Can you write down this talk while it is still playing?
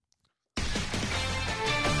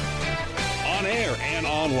air and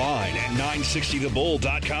online at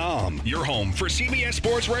 960thebull.com. Your home for CBS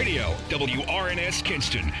Sports Radio, WRNS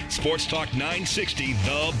Kinston, Sports Talk 960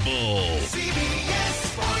 The Bull.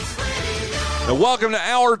 CBS Sports Radio. And welcome to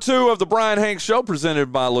Hour 2 of the Brian Hanks Show,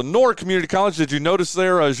 presented by Lenore Community College. Did you notice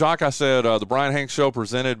there, Jacques, I said the Brian Hanks Show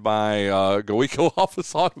presented by GoEco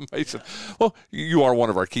Office Automation. Well, you are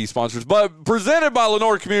one of our key sponsors, but presented by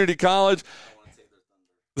Lenore Community College.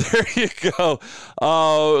 There you go.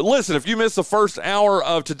 Listen, if you missed the first hour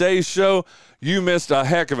of today's show, you missed a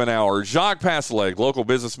heck of an hour. Jacques Passeleg, local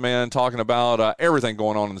businessman, talking about everything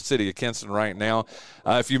going on in the city of Kinston right now.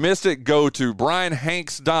 If you missed it, go to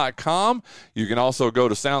brianhanks.com. You can also go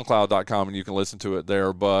to soundcloud.com and you can listen to it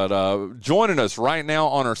there. But joining us right now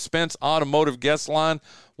on our Spence Automotive guest line,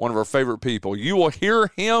 one of our favorite people. You will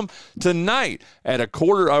hear him tonight at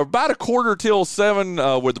about a quarter till 7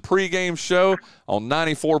 with the pregame show on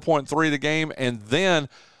 94.3 The Game, and then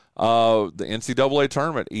the NCAA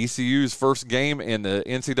tournament, ECU's first game in the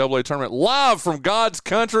NCAA tournament, live from God's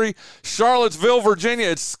country, Charlottesville, Virginia.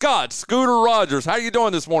 It's Scott Scooter Rogers. How you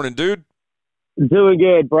doing this morning, dude? Doing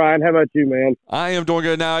good, Brian. How about you, man? I am doing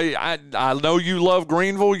good. Now, I know you love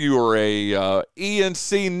Greenville. You are a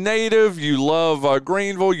ENC native. You love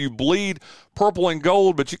Greenville. You bleed purple and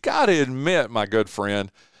gold. But you got to admit, my good friend,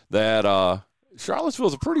 that Charlottesville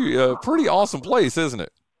is a pretty awesome place, isn't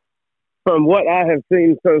it? From what I have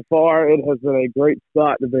seen so far, it has been a great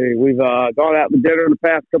spot to be. We've gone out to dinner the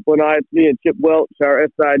past couple of nights, me and Chip Welch, our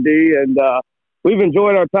SID, and we've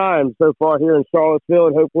enjoyed our time so far here in Charlottesville,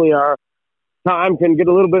 and hopefully our time can get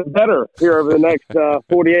a little bit better here over the next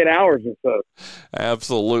 48 hours or so.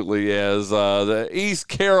 Absolutely, as the East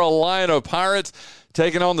Carolina Pirates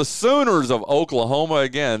taking on the Sooners of Oklahoma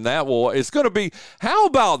again. It's going to be, how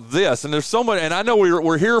about this? And there's so much, and I know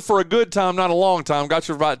we're here for a good time, not a long time. Got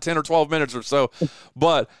you for about 10 or 12 minutes or so.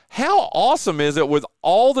 But how awesome is it with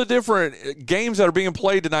all the different games that are being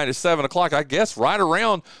played tonight at 7 o'clock, I guess right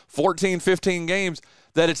around 14, 15 games,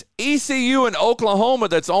 that it's ECU and Oklahoma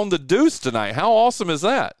that's on the deuce tonight. How awesome is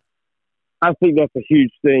that? I think that's a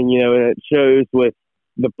huge thing, and it shows with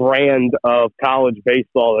the brand of college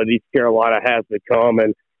baseball that East Carolina has become. And,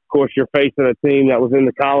 of course, you're facing a team that was in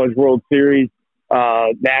the College World Series,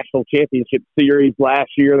 National Championship Series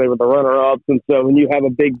last year. They were the runner-ups. And so when you have a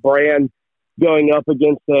big brand going up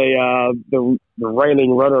against the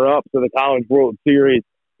reigning runner-ups of the College World Series,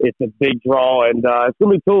 it's a big draw. And it's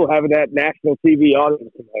going to be cool having that national TV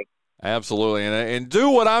audience tonight. Absolutely. And do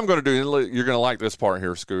what I'm going to do. You're going to like this part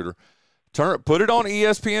here, Scooter. Put it on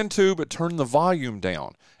ESPN2, but turn the volume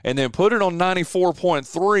down. And then put it on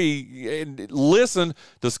 94.3 and listen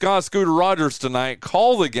to Scott Scooter Rogers tonight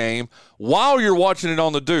call the game while you're watching it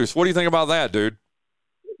on the deuce. What do you think about that, dude?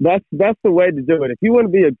 That's the way to do it. If you want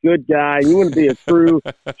to be a good guy, you want to be a true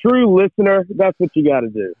listener, that's what you got to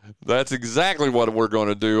do. That's exactly what we're going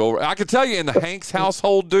to do. I can tell you in the Hanks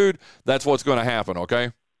household, dude, that's what's going to happen,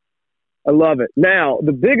 okay? I love it. Now,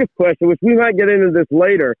 the biggest question, which we might get into this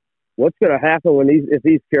later, what's going to happen if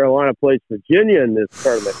East Carolina plays Virginia in this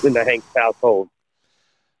tournament in the Hanks household?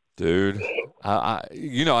 Dude,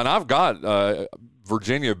 and I've got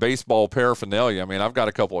Virginia baseball paraphernalia. I mean, I've got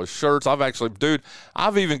a couple of shirts. I've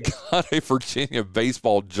even got a Virginia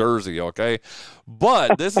baseball jersey, okay?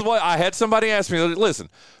 But this is what I had somebody ask me, listen,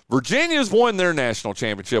 Virginia's won their national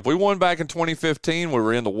championship. We won back in 2015. We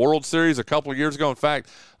were in the World Series a couple of years ago. In fact,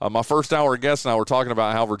 my first hour guest and I were talking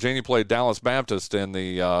about how Virginia played Dallas Baptist in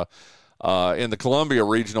the Columbia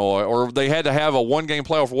Regional, or they had to have a one-game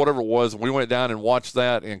playoff or whatever it was. We went down and watched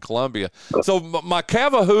that in Columbia. So my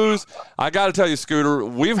Cavahoos, I got to tell you, Scooter,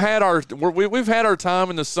 we've had our time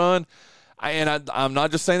in the sun. And I'm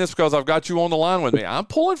not just saying this because I've got you on the line with me. I'm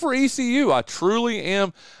pulling for ECU. I truly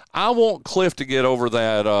am. I want Cliff to get over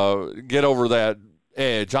that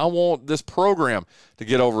edge. I want this program to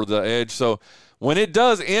get over the edge. So when it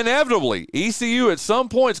does, inevitably, ECU at some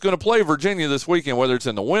point is going to play Virginia this weekend, whether it's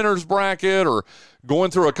in the winner's bracket or going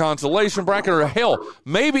through a consolation bracket or, hell,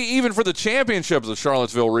 maybe even for the championships of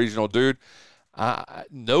Charlottesville Regional, dude.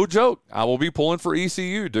 No joke. I will be pulling for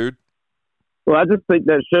ECU, dude. Well, I just think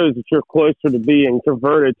that shows that you're closer to being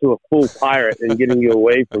converted to a full Pirate and getting you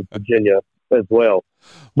away from Virginia as well.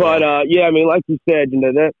 But, yeah, I mean, like you said,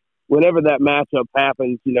 that whenever that matchup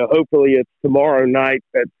happens, hopefully it's tomorrow night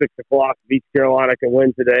at 6 o'clock. East Carolina can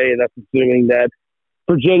win today, and that's assuming that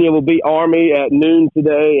Virginia will beat Army at noon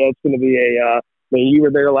today. It's going to be you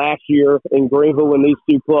were there last year in Greenville when these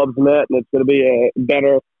two clubs met, and it's going to be a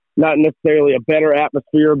better, not necessarily a better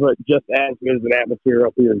atmosphere, but just as good as an atmosphere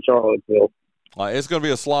up here in Charlottesville. It's going to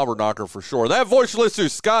be a slobber knocker for sure. That voice you listen to,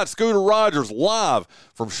 Scott Scooter Rogers, live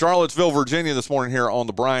from Charlottesville, Virginia this morning here on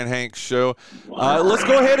the Brian Hanks Show. Let's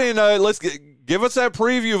go ahead and give us that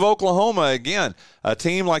preview of Oklahoma again. A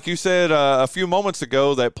team, like you said a few moments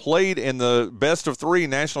ago, that played in the best-of-3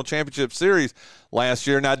 national championship series last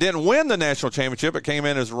year. Now, didn't win the national championship. It came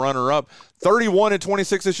in as runner-up.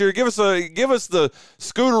 31-26 this year. Give us the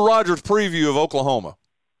Scooter Rogers preview of Oklahoma.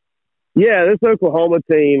 Yeah, this Oklahoma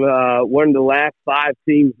team, one of the last 5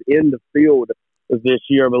 teams in the field this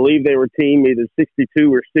year. I believe they were team either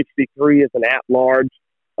 62 or 63 as an at-large.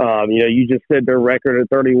 You just said their record at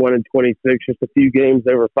 31-26, just a few games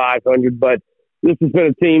over 500. But this has been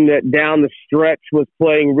a team that down the stretch was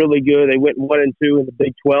playing really good. They went 1-2 in the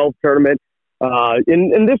Big 12 tournament.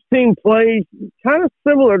 And this team plays kind of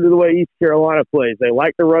similar to the way East Carolina plays. They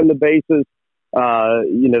like to run the bases.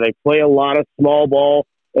 They play a lot of small ball.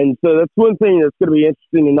 And so that's one thing that's going to be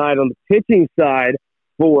interesting tonight on the pitching side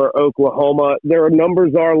for Oklahoma. Their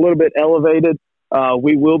numbers are a little bit elevated.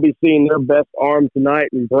 We will be seeing their best arm tonight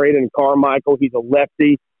in Braden Carmichael. He's a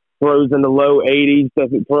lefty, throws in the low 80s,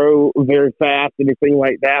 doesn't throw very fast, anything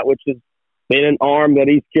like that, which has been an arm that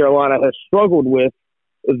East Carolina has struggled with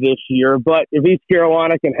this year. But if East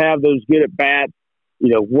Carolina can have those good at-bats,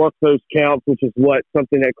 work those counts, which is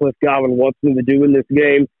something that Cliff Godwin wants them to do in this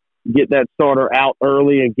game, get that starter out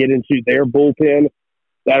early and get into their bullpen,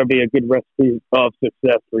 that'll be a good recipe of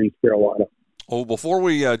success for East Carolina. Well, before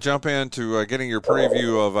we jump into getting your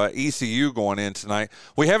preview of ECU going in tonight,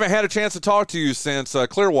 we haven't had a chance to talk to you since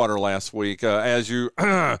Clearwater last week, as you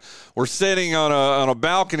were sitting on a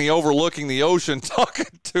balcony overlooking the ocean talking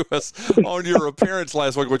to us on your appearance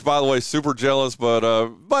last week, which, by the way, super jealous, but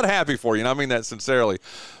happy for you, and I mean that sincerely.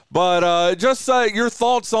 But just your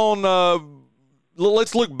thoughts on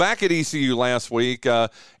let's look back at ECU last week.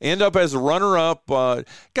 End up as a runner-up. Got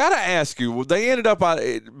to ask you, they ended up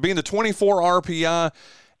being the 24 RPI.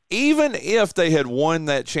 Even if they had won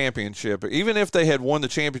that championship, even if they had won the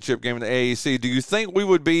championship game in the AAC, do you think we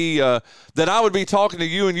would be that I would be talking to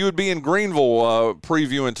you and you would be in Greenville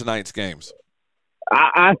previewing tonight's games?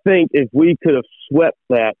 I think if we could have swept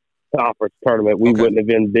that conference tournament, we wouldn't have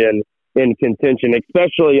been in contention.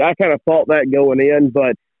 Especially, I kind of thought that going in,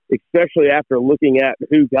 but especially after looking at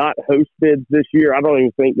who got host bids this year, I don't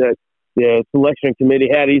even think that the selection committee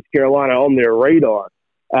had East Carolina on their radar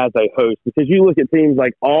as a host, because you look at teams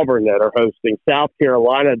like Auburn that are hosting, South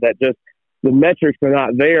Carolina that just the metrics are not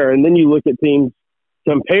there, and then you look at teams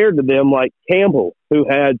compared to them like Campbell, who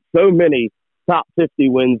had so many top 50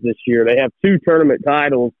 wins this year. They have 2 tournament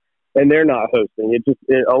titles, and they're not hosting.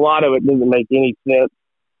 A lot of it doesn't make any sense.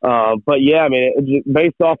 But yeah, I mean,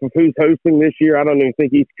 based off of who's hosting this year, I don't even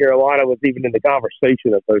think East Carolina was even in the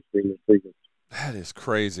conversation of hosting this season. That is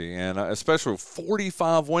crazy, and especially with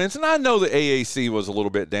 45 wins. And I know the AAC was a little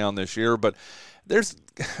bit down this year, but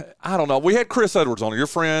I don't know. We had Chris Edwards on, your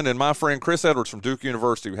friend and my friend Chris Edwards from Duke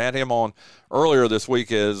University. We had him on earlier this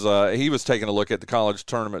week as he was taking a look at the college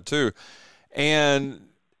tournament too, and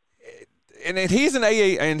he's an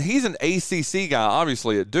ACC guy,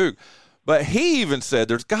 obviously at Duke. But he even said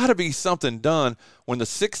there's got to be something done when the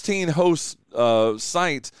 16 host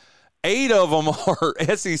sites, 8 of them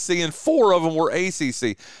are SEC and 4 of them were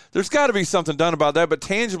ACC. There's got to be something done about that. But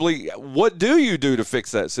tangibly, what do you do to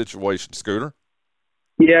fix that situation, Scooter?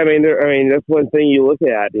 Yeah, I mean that's one thing you look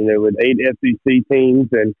at, with 8 SEC teams,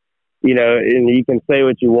 and and you can say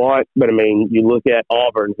what you want, but I mean, you look at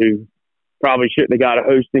Auburn, who probably shouldn't have got a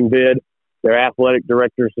hosting bid. Their athletic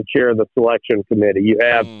director is the chair of the selection committee. You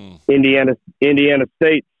have Indiana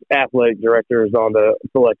State's athletic director is on the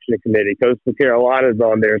selection committee. Coastal Carolina's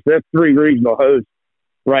on there. So that's 3 regional hosts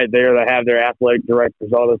right there that have their athletic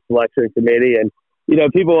directors on the selection committee. And,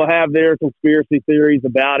 people will have their conspiracy theories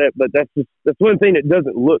about it, but that's one thing that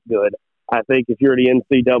doesn't look good, I think, if you're the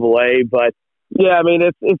NCAA. But, yeah, I mean,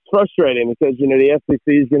 it's frustrating because, the SEC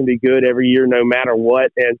is going to be good every year no matter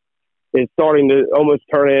what. And it's starting to almost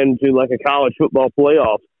turn into like a college football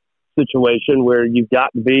playoff situation where you've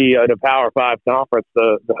got to be at a Power 5 conference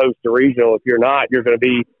to host a regional. If you're not, you're going to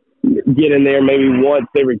be getting there maybe once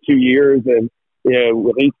every 2 years. And,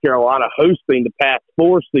 with East Carolina hosting the past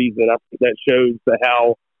 4 seasons, I think that shows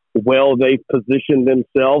how well they've positioned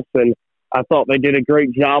themselves. And I thought they did a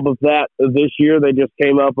great job of that this year. They just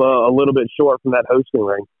came up a little bit short from that hosting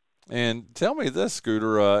ring. And tell me this,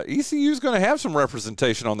 Scooter, ECU is going to have some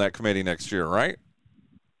representation on that committee next year, right?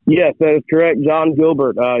 Yes, that is correct. John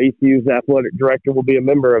Gilbert, ECU's athletic director, will be a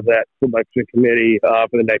member of that selection committee for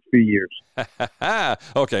the next few years.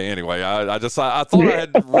 Okay, anyway, I thought I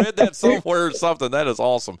had read that somewhere or something. That is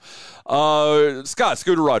awesome. Scott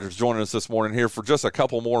Scooter Rogers joining us this morning here for just a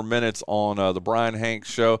couple more minutes on the Brian Hanks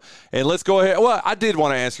Show. And let's go ahead. Well, I did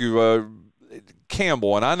want to ask you,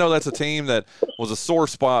 Campbell, and I know that's a team that was a sore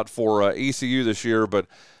spot for ECU this year, but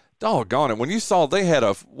doggone it, when you saw they had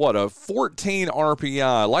a 14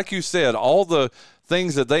 RPI, like you said, all the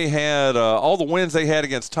things that they had, all the wins they had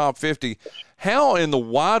against top 50, how in the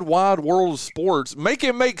wide world of sports, make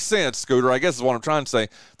it make sense, Scooter, I guess is what I'm trying to say,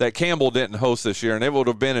 that Campbell didn't host this year and it would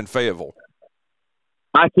have been in Fayetteville?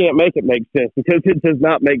 I can't make it make sense because it does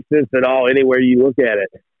not make sense at all anywhere you look at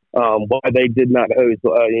it. Why they did not host.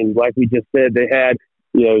 And like we just said, they had,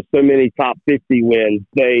 so many top 50 wins.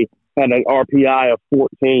 They had an RPI of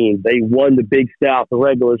 14. They won the Big South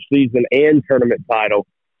regular season and tournament title.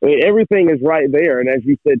 I mean, everything is right there. And as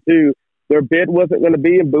you said, too, their bid wasn't going to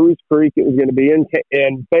be in Booze Creek. It was going to be in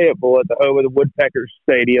Fayetteville at the home of the Woodpeckers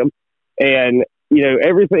Stadium. And,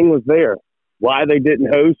 everything was there. Why they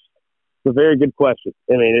didn't host? It's a very good question.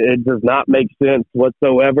 I mean, it does not make sense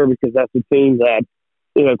whatsoever because that's a team that,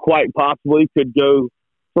 quite possibly could go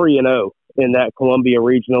 3-0 in that Columbia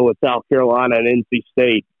Regional with South Carolina and NC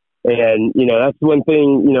State. And, that's one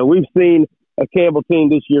thing, we've seen a Campbell team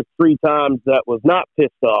this year 3 times that was not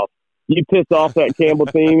pissed off. You piss off that Campbell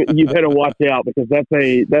team, you better watch out because that's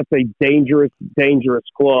a dangerous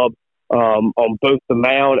club on both the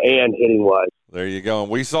mound and hitting wise. There you go.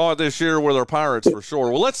 And we saw it this year with our Pirates for sure.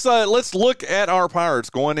 Well, let's look at our Pirates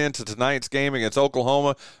going into tonight's game against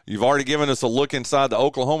Oklahoma. You've already given us a look inside the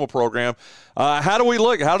Oklahoma program. How do we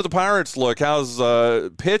look? How do the Pirates look? How's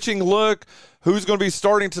pitching look? Who's going to be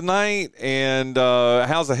starting tonight? And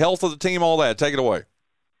how's the health of the team? All that. Take it away.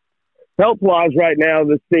 Health-wise, right now,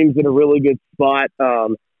 this team's in a really good spot.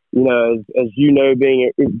 As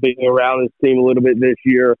being around this team a little bit this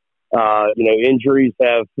year, injuries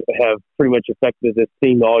have pretty much affected this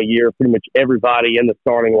team all year. Pretty much everybody in the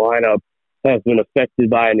starting lineup has been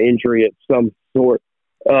affected by an injury of some sort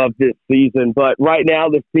of this season. But right now,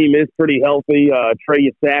 this team is pretty healthy.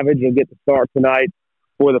 Trey Savage will get the start tonight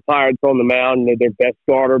for the Pirates on the mound. Their best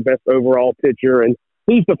starter, best overall pitcher, and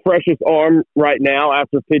he's the freshest arm right now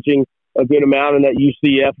after pitching a good amount in that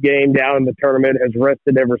UCF game down in the tournament, has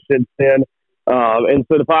rested ever since then. And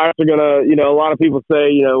so the Pirates are going to, a lot of people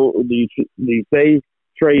say, do you say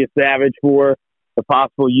Trey Savage for the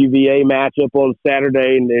possible UVA matchup on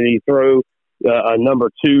Saturday and then you throw a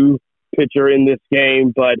number 2 pitcher in this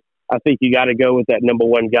game? But I think you got to go with that number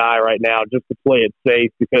 1 guy right now just to play it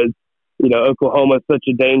safe because, Oklahoma is such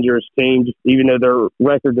a dangerous team. Just even though their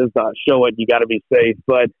record does not show it, you got to be safe.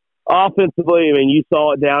 But offensively, I mean, you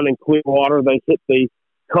saw it down in Clearwater. They hit the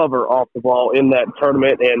cover off the ball in that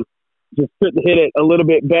tournament and just couldn't hit it a little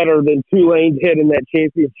bit better than Tulane's hit in that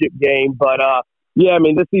championship game. But,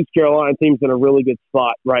 this East Carolina team's in a really good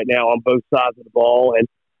spot right now on both sides of the ball. And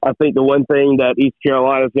I think the one thing that East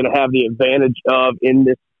Carolina is going to have the advantage of in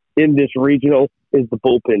this regional is the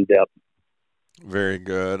bullpen depth. Very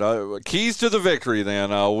good. Keys to the victory then.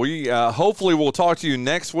 We hopefully we'll talk to you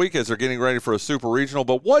next week as they're getting ready for a super regional.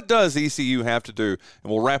 But what does ECU have to do?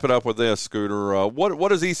 And we'll wrap it up with this, Scooter. What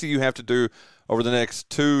does ECU have to do over the next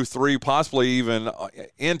 2, 3, possibly even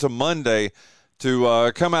into Monday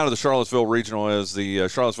to come out of the Charlottesville Regional as the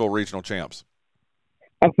Charlottesville Regional champs?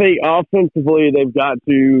 I think offensively they've got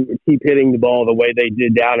to keep hitting the ball the way they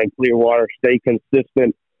did down in Clearwater, stay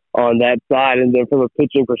consistent on that side. And then from a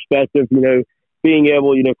pitching perspective, being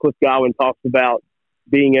able, Cliff Godwin talks about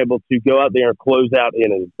being able to go out there and close out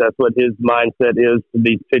innings. That's what his mindset is for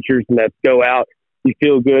these pitchers, and that's go out. You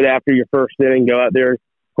feel good after your first inning, go out there,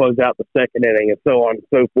 close out the second inning, and so on and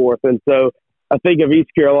so forth. And so I think if East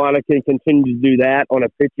Carolina can continue to do that on a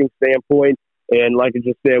pitching standpoint, and like I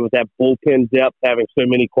just said, with that bullpen depth, having so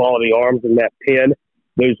many quality arms in that pen,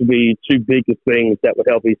 those would be 2 biggest things that would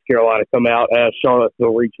help East Carolina come out as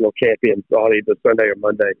Charlottesville regional champions on either Sunday or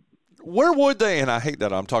Monday. Where would they, and I hate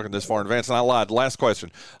that I'm talking this far in advance, and I lied. Last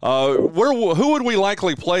question. Who would we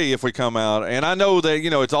likely play if we come out? And I know that,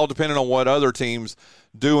 it's all dependent on what other teams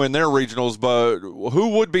do in their regionals, but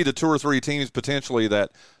who would be the 2 or 3 teams potentially that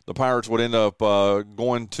the Pirates would end up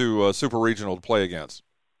going to a super regional to play against?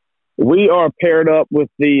 We are paired up with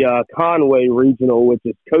the Conway Regional, which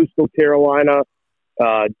is Coastal Carolina,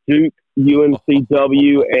 Duke,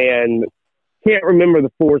 UNCW, and can't remember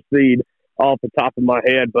the 4th seed off the top of my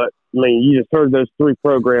head, but you just heard those 3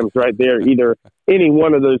 programs right there. Either any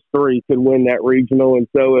one of those 3 could win that regional. And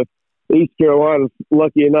so if East Carolina's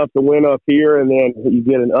lucky enough to win up here and then you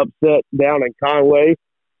get an upset down in Conway,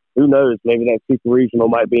 who knows? Maybe that super regional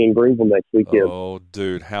might be in Greenville next weekend. Oh,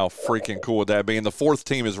 dude, how freaking cool would that be? And the fourth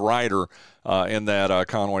team is Ryder in that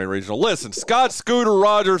Conway regional. Listen, Scott Scooter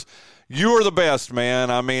Rogers, you are the best,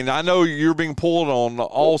 man. I mean, I know you're being pulled on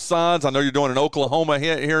all sides. I know you're doing an Oklahoma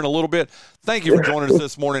hit here in a little bit. Thank you for joining us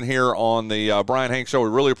this morning here on the Brian Hanks Show. We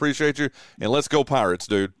really appreciate you, and let's go Pirates,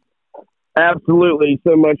 dude. Absolutely.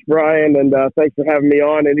 So much, Brian, and thanks for having me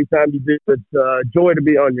on. Anytime you do, it's a joy to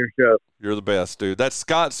be on your show. You're the best, dude. That's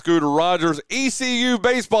Scott Scooter Rogers, ECU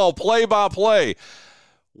baseball play-by-play.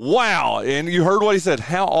 Wow. And you heard what he said.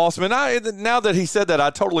 How awesome. And now that he said that,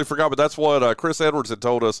 I totally forgot, but that's what Chris Edwards had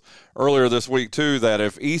told us earlier this week, too, that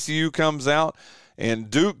if ECU comes out and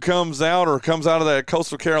Duke comes out or comes out of that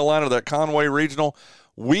Coastal Carolina, that Conway Regional,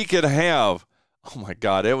 we could have, oh, my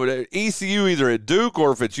God, it would ECU either at Duke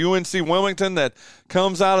or if it's UNC Wilmington that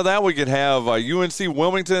comes out of that, we could have UNC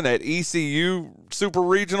Wilmington at ECU Super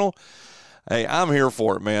Regional. Hey, I'm here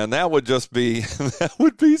for it, man. That would just be that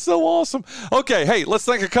would be so awesome. Okay, hey, let's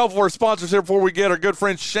thank a couple of our sponsors here before we get our good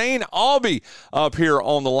friend Shane Aube up here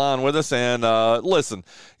on the line with us. And listen,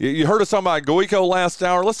 you heard us talking about Goico last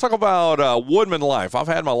hour. Let's talk about Woodman Life. I've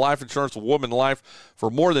had my life insurance with Woodman Life for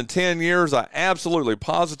more than 10 years. I absolutely,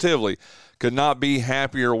 positively could not be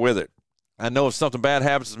happier with it. I know if something bad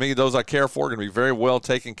happens to me, those I care for are going to be very well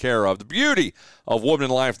taken care of. The beauty of Woodman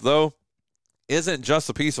Life, though, isn't just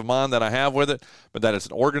the peace of mind that I have with it, but that it's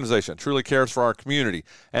an organization that truly cares for our community,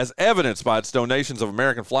 as evidenced by its donations of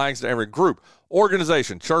American flags to every group,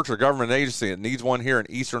 organization, church, or government agency that needs one here in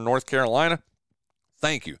eastern North Carolina.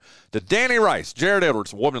 Thank you to Danny Rice, Jared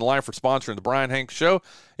Edwards, and Woodman Life for sponsoring the Brian Hanks Show.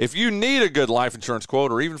 If you need a good life insurance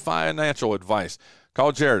quote or even financial advice,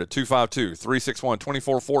 call Jared at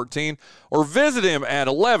 252-361-2414 or visit him at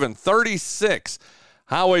 1136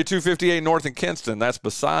 Highway 258 North in Kinston. That's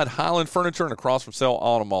beside Highland Furniture and across from Sale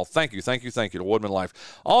Auto Mall. Thank you to Woodman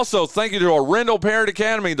Life. Also, thank you to Arendelle Parrott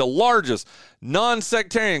Academy, the largest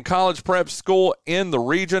non-sectarian college prep school in the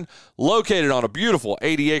region, located on a beautiful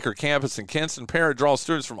 80-acre campus in Kinston. Parrott draws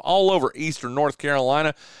students from all over eastern North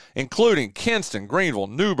Carolina, including Kinston, Greenville,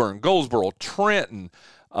 New Bern, Goldsboro, Trenton,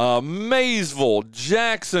 Maysville,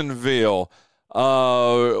 Jacksonville.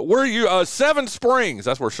 Where are you? Seven Springs.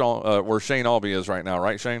 That's where Shane Aube is right now,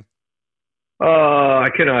 right, Shane? I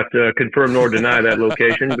cannot confirm nor deny that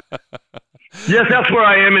location. Yes, that's where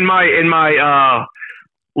I am in my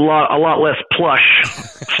a lot less plush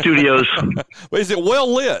studios. Is it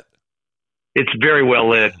well lit? It's very well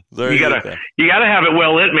lit. You gotta have it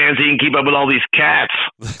well lit, man, so you can keep up with all these cats.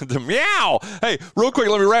 The meow. Hey, real quick,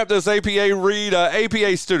 let me wrap this APA read.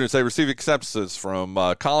 APA students, they receive acceptances from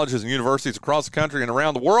colleges and universities across the country and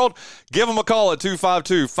around the world. Give them a call at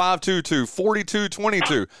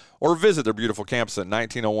 252-522-4222 or visit their beautiful campus at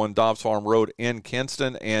 1901 Dobbs Farm Road in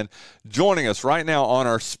Kinston. And joining us right now on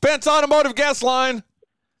our Spence Automotive guest line,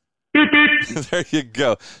 there you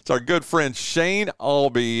go. It's our good friend Shane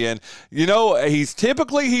Aube. And, you know, he's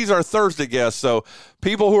our Thursday guest. So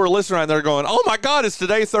people who are listening right there are going, oh, my God, is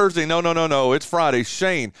today Thursday? No. It's Friday.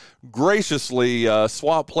 Shane graciously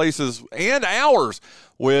swapped places and hours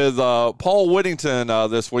with Paul Whittington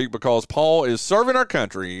this week because Paul is serving our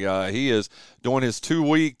country. He is doing his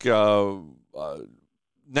 2-week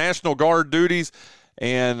National Guard duties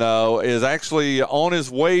and is actually on his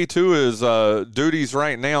way to his duties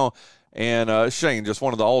right now. And Shane, just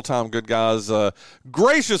one of the all-time good guys.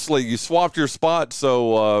 Graciously, you swapped your spot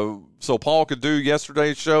so Paul could do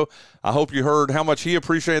yesterday's show. I hope you heard how much he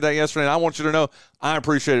appreciated that yesterday, and I want you to know I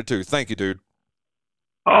appreciate it too. Thank you, dude.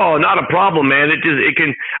 Oh, not a problem, man. I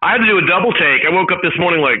had to do a double take. I woke up this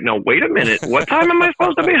morning like, no, wait a minute. What time am I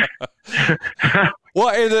supposed to be? Well,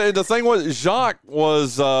 and the thing was, Jacques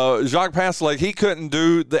Pastelec, he couldn't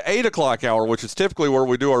do the 8 o'clock hour, which is typically where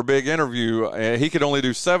we do our big interview. He could only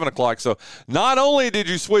do 7 o'clock. So not only did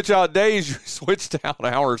you switch out days, you switched out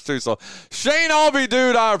hours too. So Shane Aube,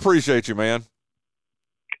 dude, I appreciate you, man.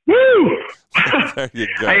 Woo! There you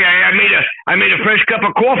go. Hey, I made a fresh cup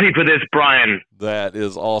of coffee for this, Brian. That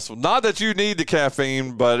is awesome. Not that you need the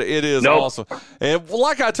caffeine, but it is Nope. awesome. And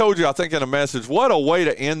like I told you, I think in a message, what a way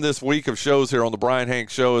to end this week of shows here on the Brian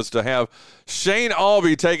Hanks Show is to have Shane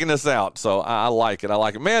Aube taking us out. So I like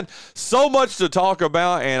it. Man, so much to talk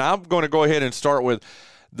about, and I'm going to go ahead and start with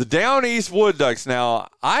the Down East Wood Ducks. Now,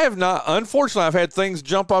 unfortunately, I've had things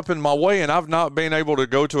jump up in my way, and I've not been able to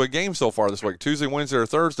go to a game so far this week, Tuesday, Wednesday, or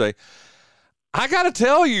Thursday. I got to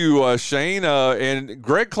tell you, Shane, and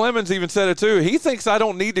Greg Clemens even said it too, he thinks I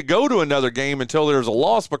don't need to go to another game until there's a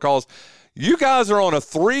loss because you guys are on a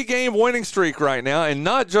 3-game winning streak right now, and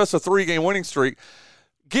not just a 3-game winning streak,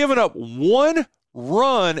 giving up 1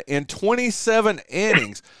 run in 27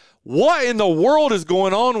 innings. What in the world is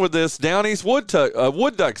going on with this Down East Wood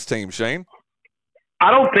Ducks team, Shane?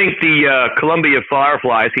 I don't think the Columbia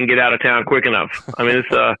Fireflies can get out of town quick enough. I mean, it's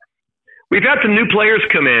we've had some new players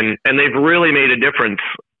come in, and they've really made a difference.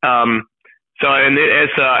 And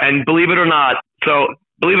believe it or not,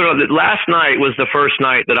 last night was the first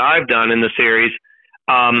night that I've done in the series.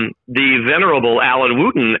 The venerable Alan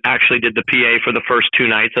Wooten actually did the PA for the first two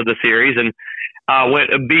nights of the series, and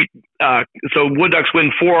so Wood Ducks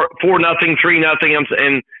win 4-0,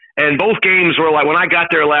 3-0, and both games were like, when I got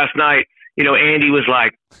there last night, Andy was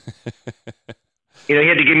like, he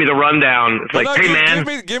had to give me the rundown. It's like, hey man,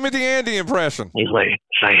 give me the Andy impression. He's like,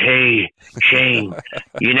 hey Shane,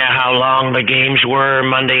 you know how long the games were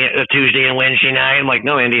Monday, Tuesday, and Wednesday night? I'm like,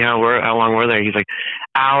 no, Andy, how long were they? He's like,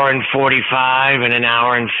 hour and 45 and an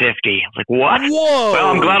hour and 50. I'm like, what? Whoa! Well,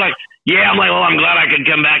 I'm glad I could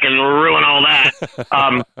come back and ruin all that.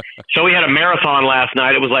 So we had a marathon last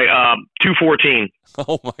night. It was like 2:14.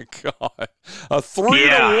 Oh my God! A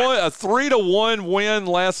 3-1 win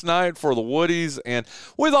last night for the Woodies, and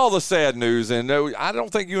with all the sad news. And I don't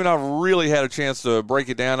think you and I really had a chance to break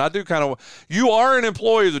it down. I do kind of. You are an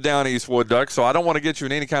employee of the Down East Wood Ducks, so I don't want to get you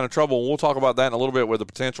in any kind of trouble. And we'll talk about that in a little bit with the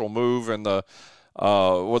potential move and the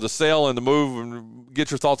with the sale and the move, and get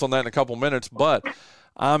your thoughts on that in a couple minutes. But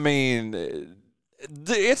I mean,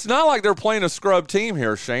 it's not like they're playing a scrub team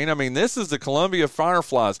here, Shane. I mean, this is the Columbia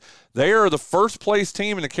Fireflies. They are the first-place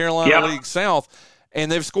team in the Carolina League South,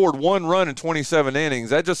 and they've scored one run in 27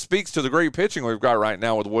 innings. That just speaks to the great pitching we've got right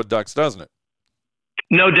now with the Wood Ducks, doesn't it?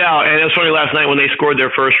 No doubt. And it was funny last night when they scored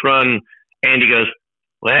their first run, Andy goes,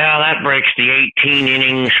 well, that breaks the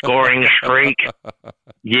 18-inning scoring streak.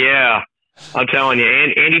 Yeah, I'm telling you.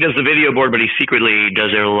 Andy does the video board, but he secretly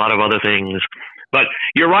does a lot of other things. But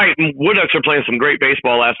you're right. Wood Ducks are playing some great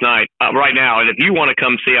baseball last night, right now. And if you want to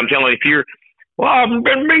come see, I'm telling you, I've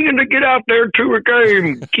been meaning to get out there to a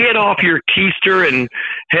game. Get off your keister and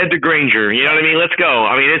head to Granger. You know what I mean? Let's go.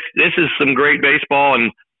 I mean, this is some great baseball,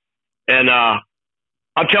 and I'm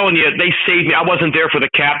telling you, they saved me. I wasn't there for the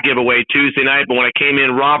cap giveaway Tuesday night, but when I came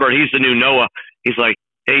in, Robert, he's the new Noah. He's like,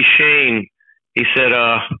 hey, Shane. He said,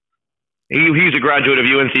 he's a graduate of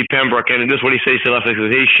UNC Pembroke, and this is what he says to us. He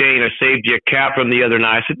says, hey, Shane, I saved you a cap from the other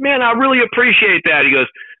night. I said, man, I really appreciate that. He goes,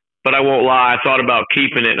 but I won't lie, I thought about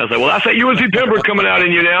keeping it. And I was like, well, that's that UNC Pembroke coming out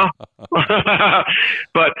in you now.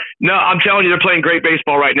 But, no, I'm telling you, they're playing great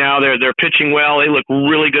baseball right now. They're pitching well. They look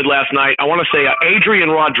really good last night. I want to say Adrian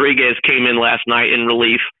Rodriguez came in last night in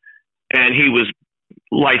relief, and he was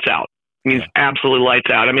lights out. He's absolutely lights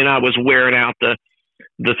out. I mean, I was wearing out the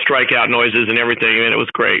strikeout noises and everything, and it was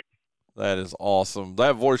great. That is awesome.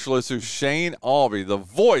 That voice you're listening to, Shane Aube, the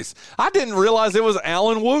voice. I didn't realize it was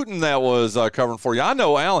Alan Wooten that was covering for you. I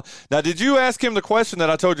know Alan. Now, did you ask him the question that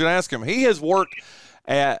I told you to ask him? He has worked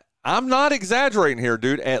at, I'm not exaggerating here,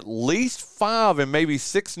 dude, at least 5 and maybe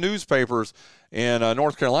 6 newspapers in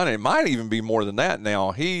North Carolina. It might even be more than that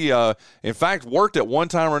now. He, in fact, worked at one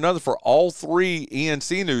time or another for all 3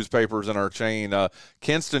 ENC newspapers in our chain,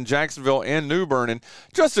 Kinston, Jacksonville, and New Bern, and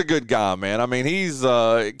just a good guy, man. I mean, he's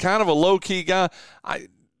kind of a low-key guy.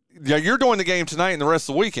 You're doing the game tonight and the rest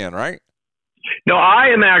of the weekend, right? No, I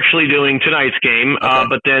am actually doing tonight's game, Okay.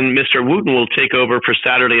 but then Mr. Wooten will take over for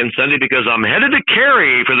Saturday and Sunday because I'm headed to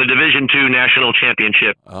Cary for the Division II National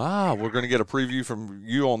Championship. We're going to get a preview from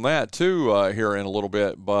you on that, too, here in a little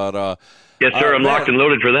bit. But yes, sir, I'm locked and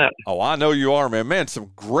loaded for that. Oh, I know you are, man. Man,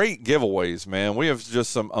 some great giveaways, man. We have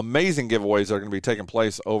just some amazing giveaways that are going to be taking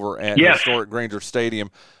place over at historic Granger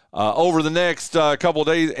Stadium over the next couple of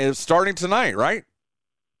days, starting tonight, right?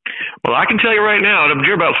 Well, I can tell you right now, the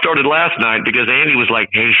beer bout started last night because Andy was like,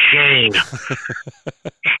 hey, Shane,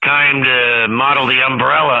 it's time to model the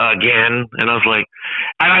umbrella again. And I was like,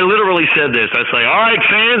 and I literally said this. I was like, all right,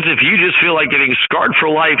 fans, if you just feel like getting scarred for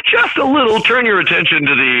life just a little, turn your attention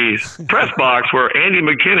to the press box where Andy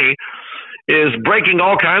McKinney is breaking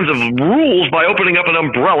all kinds of rules by opening up an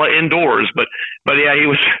umbrella indoors. But yeah,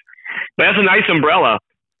 that's a nice umbrella.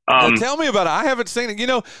 Tell me about it. I haven't seen it. You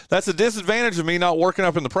know, that's a disadvantage of me not working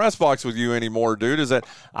up in the press box with you anymore, dude, is that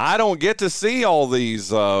I don't get to see all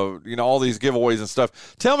these, all these giveaways and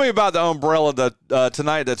stuff. Tell me about the umbrella that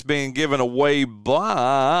tonight that's being given away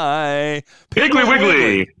by Piggly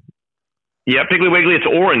Wiggly. Yeah, Piggly Wiggly. It's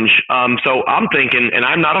orange. So I'm thinking, and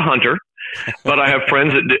I'm not a hunter, but I have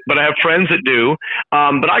friends that do.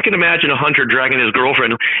 But I can imagine a hunter dragging his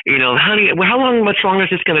girlfriend. Honey, much longer is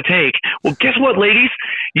this going to take? Well, guess what, ladies?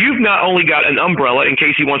 You've not only got an umbrella in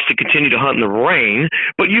case he wants to continue to hunt in the rain,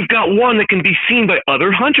 but you've got one that can be seen by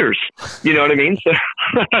other hunters. You know what I mean? So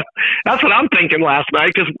That's what I'm thinking last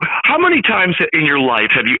night. Because how many times in your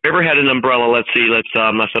life have you ever had an umbrella? Let's see.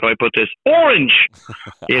 How do I put this? Orange.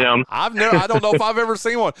 I don't know if I've ever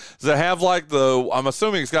seen one. Does it have I'm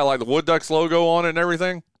assuming it's got like the Wood Ducks logo on it and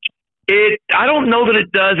everything? I don't know that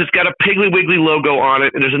it does. It's got a Piggly Wiggly logo on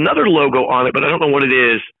it, and there's another logo on it, but I don't know what it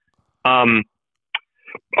is. I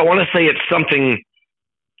want to say it's something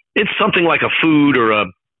like a food or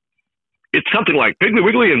it's something like Piggly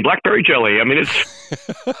Wiggly and blackberry jelly. I mean, it's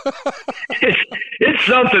it's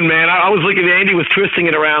something, man. I was looking, Andy was twisting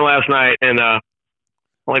it around last night, and I'm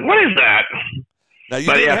like, what is that? Now,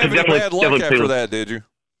 you didn't have any bad luck after that, did you?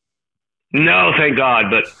 No, thank God.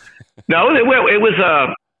 But no, it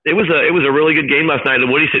was a really good game last night. The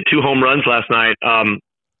Woodies hit 2 home runs last night.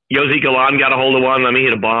 Yossi Galan got a hold of one. He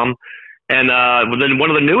hit a bomb. And then one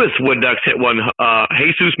of the newest Wood Ducks hit one.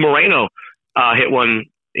 Jesus Moreno hit one.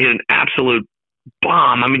 He hit an absolute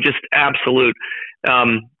bomb. I mean, just absolute.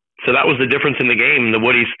 So that was the difference in the game. The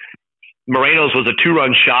Woodies, Moreno's was a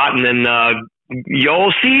 2-run shot, and then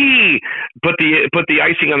Yossi put the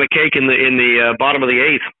icing on the cake in the bottom of the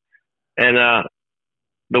 8th. And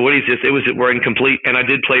the Woodies were incomplete. And I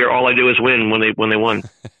did play All I Do Is Win when they won.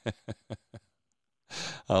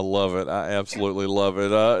 I love it. I absolutely love it.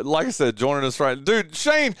 Like I said, joining us right, dude,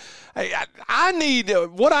 Shane, I need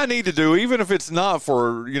what I need to do, even if it's not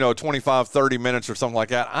for 25, 30 minutes or something like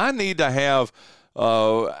that. I need to have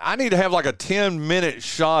like a 10-minute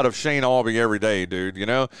shot of Shane Aube every day, dude.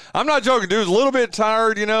 I'm not joking, dude. A little bit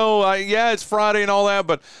tired, yeah, it's Friday and all that,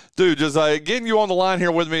 but dude, just getting you on the line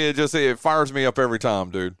here with me, it fires me up every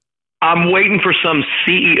time, dude. I'm waiting for some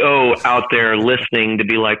CEO out there listening to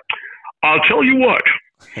be like, I'll tell you what.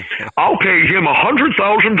 I'll pay him $100,000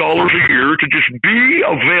 a year to just be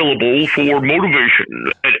available for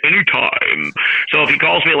motivation at any time. So if he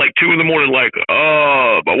calls me at like 2 a.m, like,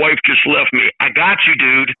 my wife just left me, I got you,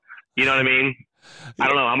 dude. You know what I mean? I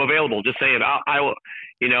don't know. I'm available. Just saying. I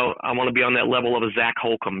want to be on that level of a Zach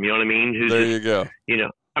Holcomb. You know what I mean? There you go.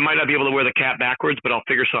 I might not be able to wear the cap backwards, but I'll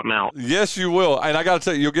figure something out. Yes, you will. And I got to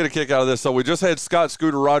tell you, you'll get a kick out of this. So we just had Scott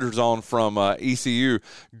Scooter Rogers on from ECU.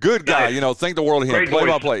 Good guy. Nice. Think the world of him. Great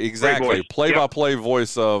Play-by-play. voice. Exactly. Play-by-play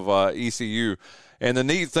voice of ECU. And the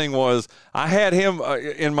neat thing was I had him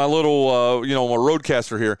in my little, my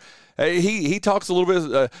roadcaster here. He talks a little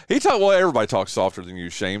bit. Everybody talks softer than you,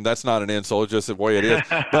 Shane. That's not an insult, it's just the way it is.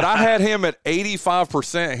 But I had him at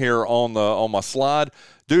 85% here on my slide.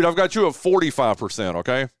 Dude, I've got you at 45%,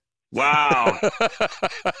 okay? Wow.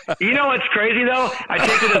 What's crazy, though? I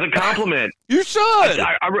take it as a compliment. You should.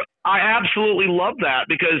 I absolutely love that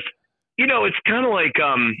because, it's kind of like,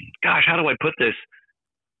 how do I put this?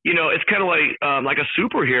 It's kind of like a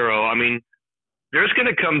superhero. I mean, there's going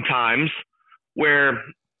to come times where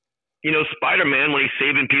Spider-Man, when he's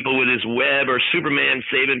saving people with his web, or Superman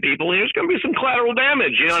saving people, there's going to be some collateral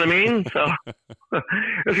damage. You know what I mean? So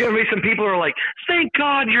there's going to be some people who are like, thank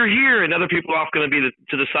God you're here. And other people are off going to be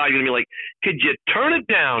to the side, going to be like, could you turn it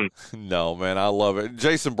down? No, man, I love it.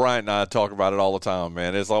 Jason Bryant and I talk about it all the time,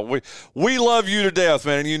 man. It's like, we love you to death,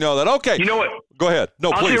 man, and you know that. Okay. You know what? Go ahead. No,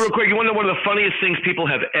 I'll please. say real quick, you want to know one of the funniest things people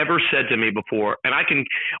have ever said to me before? And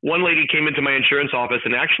one lady came into my insurance office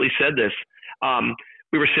and actually said this.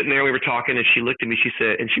 We were sitting there, we were talking, and she looked at me, she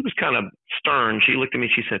said, and she was kind of stern. She looked at me,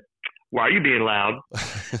 she said, why are you being loud?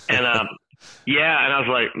 And and I was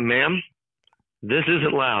like, ma'am, this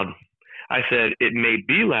isn't loud. I said, it may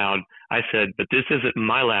be loud. I said, but this isn't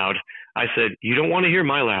my loud. I said, you don't want to hear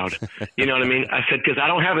my loud. You know what I mean? I said, because I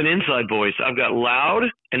don't have an inside voice. I've got loud,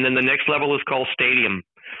 and then the next level is called stadium.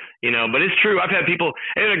 But it's true. I've had people,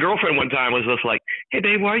 and a girlfriend one time was just like, hey,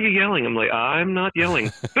 babe, why are you yelling? I'm like, I'm not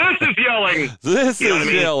yelling. This is yelling. This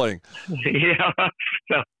is yelling. Yeah.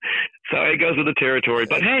 So it goes with the territory.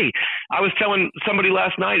 But, hey, I was telling somebody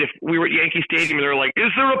last night, if we were at Yankee Stadium, and they were like,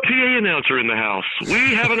 is there a PA announcer in the house?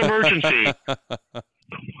 We have an emergency.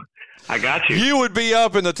 I got you. You would be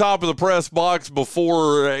up in the top of the press box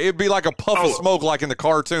before it'd be like a puff of smoke, like in the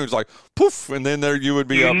cartoons, like poof, and then there you would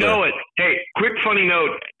be up there. You know it. Hey, quick funny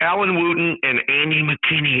note: Alan Wooten and Andy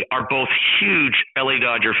McKinney are both huge LA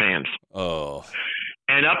Dodger fans. Oh.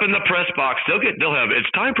 And up in the press box, they'll have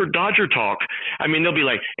it's time for Dodger talk. I mean, they'll be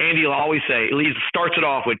like, Andy will always say, he starts it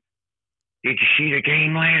off with, did you see the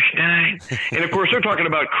game last night? And, of course, they're talking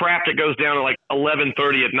about crap that goes down at like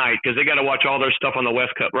 11:30 at night because they got to watch all their stuff on the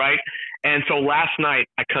West Coast, right? And so last night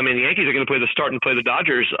I come in, the Yankees are going to play the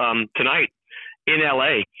Dodgers tonight in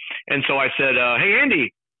L.A. And so I said, hey,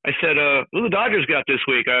 Andy, I said, who the Dodgers got this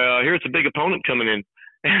week? I hear it's a big opponent coming in.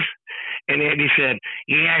 And Andy said,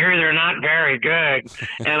 yeah, I hear they're not very good.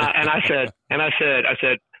 And I said,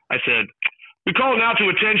 We call now to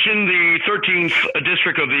attention the 13th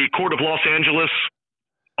District of the Court of Los Angeles.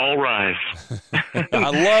 All rise. I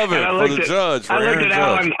love it for the judge. I looked at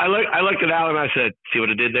Alan. I looked at Alan. I said, "See what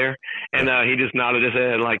it did there?" And he just nodded his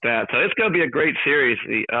head like that. So it's going to be a great series.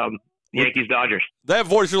 The Yankees Dodgers. That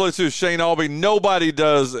voice you're listening to is Shane Aube. Nobody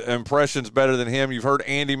does impressions better than him. You've heard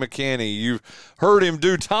Andy McKinney. You've heard him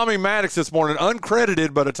do Tommy Maddox this morning,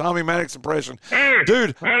 uncredited, but a Tommy Maddox impression. Hey,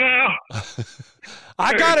 dude,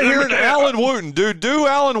 I got to hear an Alan Wooten, dude. Do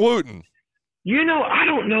Alan Wooten. I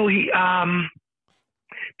don't know.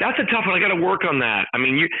 That's a tough one. I got to work on that. I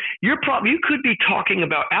mean, you could be talking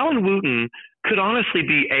about Alan Wooten. Could honestly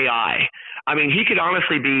be AI. I mean, he could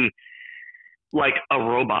honestly be like a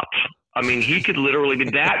robot. I mean, he could literally be.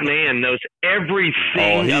 That man knows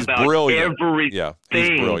everything about brilliant. everything. Yeah,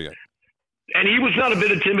 he's brilliant. And he was not a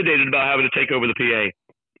bit intimidated about having to take over the PA.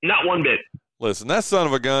 Not one bit. Listen, that son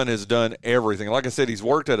of a gun has done everything. Like I said, he's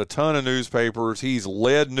worked at a ton of newspapers. He's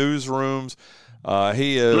led newsrooms.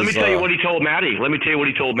 He is. Let me tell you what he told Maddie.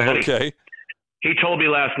 Okay. He told me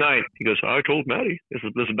last night. He goes, "I told Maddie." This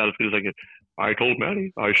is about as good as I get. I told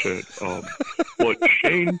Maddie. I said, "What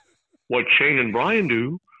Shane and Brian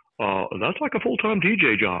do, that's like a full-time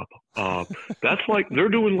DJ job. That's like they're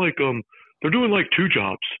doing like 2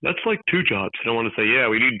 jobs. That's like 2 jobs." And I want to say, yeah,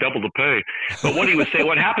 we need double the pay. But what he was saying,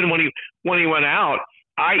 what happened when he went out,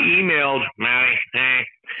 I emailed Maddie.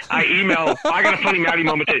 I got a funny Maddie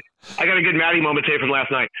moment. I got a good Maddie moment today from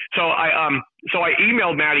last night. So I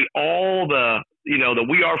emailed Maddie all the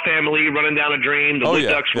We Are family running down a dream, the Wood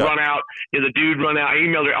Ducks run out, the dude run out. I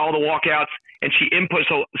emailed her all the walkouts, and she input.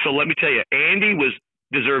 So let me tell you, Andy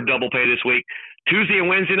deserved double pay this week. Tuesday and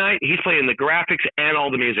Wednesday night, he's playing the graphics and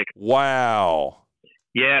all the music. Wow.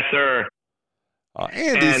 Yes, sir.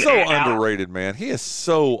 Andy's underrated, man. He is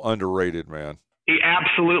so underrated, man. He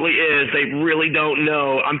absolutely is. They really don't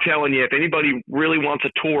know. I'm telling you, if anybody really wants a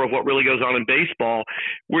tour of what really goes on in baseball,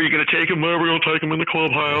 where are you going to take him? We're going to take him in the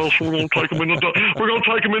clubhouse. We're going to take him in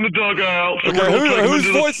the dugouts. Okay, whose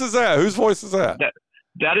voice is that? Whose voice is that?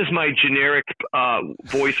 That is my generic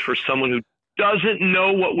voice for someone who doesn't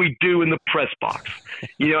know what we do in the press box.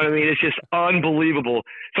 You know what I mean? It's just unbelievable.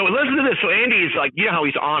 So listen to this. So Andy is like, how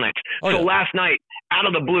he's on it. Last night, out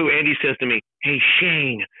of the blue, Andy says to me, "Hey,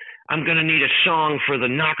 Shane, I'm going to need a song for the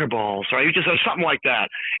knocker balls," right? He just says something like that.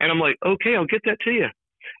 And I'm like, okay, I'll get that to you.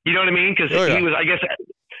 You know what I mean? Because he was, I guess,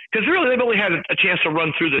 because really they've only had a chance to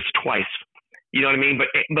run through this twice. You know what I mean?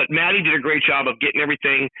 But Maddie did a great job of getting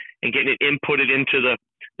everything and getting it inputted into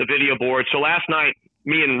the video board. So last night,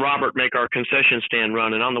 me and Robert make our concession stand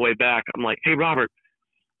run. And on the way back, I'm like, "Hey, Robert,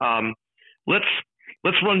 let's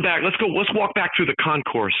run back. Let's walk back through the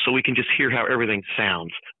concourse so we can just hear how everything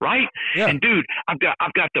sounds, right?" Yeah. And dude, I've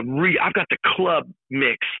got the club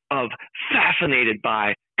mix of Fascinated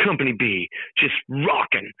by Company B, just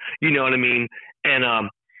rocking. You know what I mean? And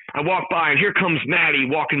I walk by, and here comes Maddie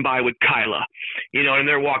walking by with Kyla. And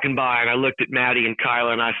they're walking by, and I looked at Maddie and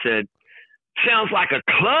Kyla, and I said, "Sounds like a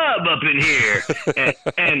club up in here."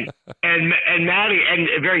 and Maddie,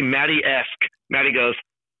 and very Maddie-esque. Maddie goes,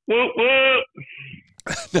 "Whoop, whoop."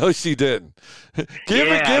 No, she didn't. Give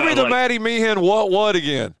me the Maddie Meehan what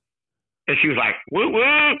again. And she was like, "Whoop,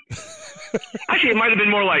 whoop." Actually, it might have been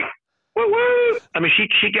more like, "Whoop, whoop." I mean,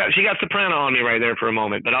 she got soprano on me right there for a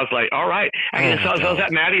moment, but I was like, "All right." So is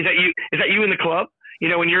that Maddie? Is that you in the club?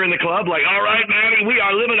 When you're in the club, like, "All right, Maddie, we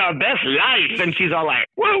are living our best life," and she's all like,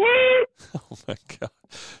 "Whoop, whoop." Oh my God.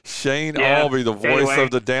 Shane Aube, the voice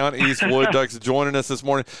of the Down East Wood Ducks, joining us this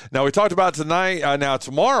morning. Now, we talked about tonight. Now,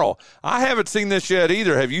 tomorrow, I haven't seen this yet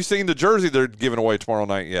either. Have you seen the jersey they're giving away tomorrow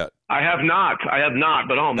night yet? I have not.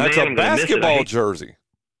 But that's a basketball jersey.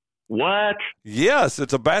 What? Yes,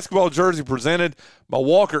 it's a basketball jersey presented by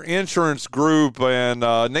Walker Insurance Group and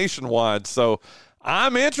Nationwide. So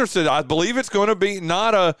I'm interested. I believe it's going to be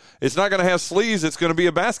it's not going to have sleeves. It's going to be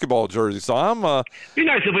a basketball jersey. So I'm. It'd be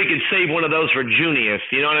nice if we could save one of those for Junius.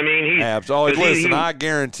 You know what I mean? Absolutely. Listen, I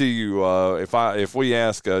guarantee you, if we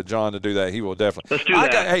ask John to do that, he will definitely. Let's do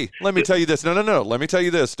that. Hey, let me tell you this. No. Let me tell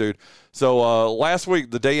you this, dude. So last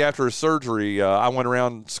week, the day after his surgery, I went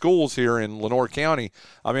around schools here in Lenoir County.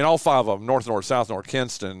 I mean, all 5 of them: North, South,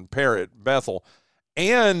 Kinston, Parrott, Bethel.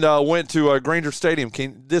 And went to Granger Stadium.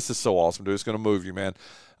 This is so awesome, dude. It's going to move you, man.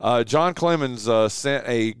 John Clemens sent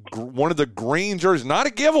one of the green jerseys, not a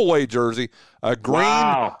giveaway jersey, a green.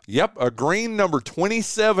 Wow. Yep, a green number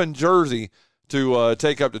 27 jersey to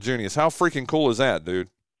take up to Junius. How freaking cool is that, dude?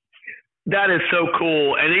 That is so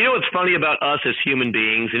cool. And what's funny about us as human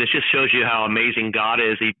beings, and it just shows you how amazing God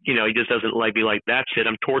is. He just doesn't be like, "That's it,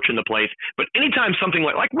 I'm torching the place." But anytime something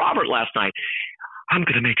like Robert last night, I'm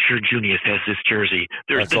going to make sure Junius has this jersey.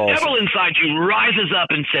 There's That's the awesome. devil inside you rises up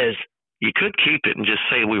and says, you could keep it and just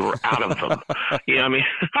say we were out of them. You know what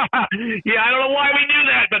I mean? Yeah, I don't know why we do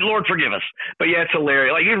that, but Lord forgive us. But yeah, it's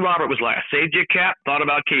hilarious. Like even Robert was last. Saved your cap, thought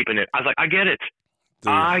about keeping it. I was like, I get it.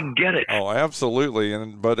 Dude. I get it. Oh, absolutely.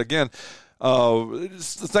 But again,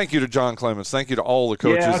 thank you to John Clemens. Thank you to all the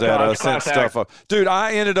coaches that sent stuff up. Dude,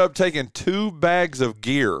 I ended up taking 2 bags of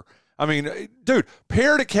gear. I mean, dude,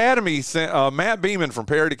 Parrott Academy sent Matt Beeman from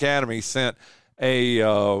Parrott Academy sent a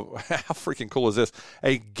how freaking cool is this?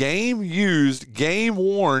 A game-used,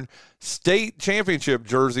 game-worn state championship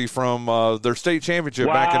jersey from their state championship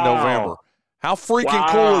back in November. How freaking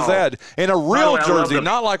cool is that? And a real jersey,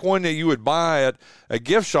 not like one that you would buy at a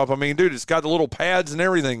gift shop. I mean, dude, it's got the little pads and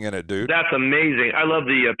everything in it, dude. That's amazing. I love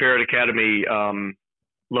the Parrott Academy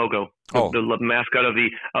logo. The mascot of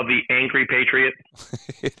the Angry Patriot.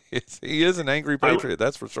 He is an angry patriot,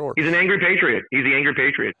 that's for sure. He's an angry patriot. He's the angry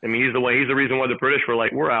patriot. I mean, he's the reason why the British were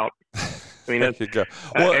like, we're out. I mean, that's,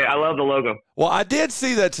 well, I love the logo. Well, I did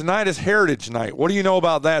see that tonight is Heritage Night. What do you know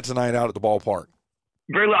about that tonight out at the ballpark?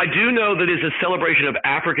 I do know that it's a celebration of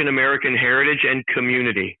African American heritage and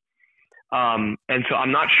community. And so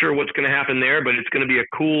I'm not sure what's going to happen there, but it's going to be a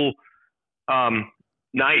cool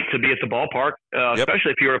night to be at the ballpark,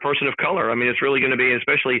 especially if you're a person of color. I mean, it's really going to be,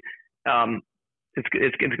 especially,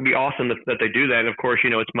 it's going to be awesome that they do that. And of course,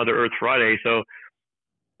 it's Mother Earth Friday. So,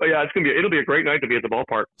 but yeah, it'll be a great night to be at the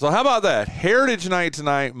ballpark. So how about that? Heritage Night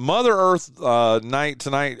tonight, Mother Earth night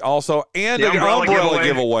tonight also, and an umbrella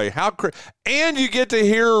giveaway. And you get to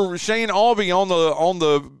hear Shane Aube on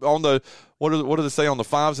the what do they say on the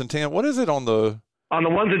 5s and 10s? What is it on the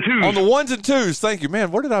 1s and 2s? On the 1s and 2s. Thank you, man.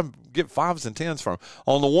 Where did I get 5s and 10s from?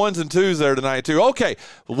 On the 1s and 2s there tonight too. Okay,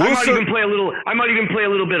 I might even play a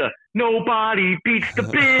little bit of Nobody Beats the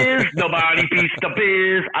Biz. Nobody Beats the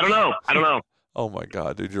Biz. I don't know. Oh my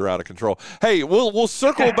God, dude, you're out of control. Hey, we'll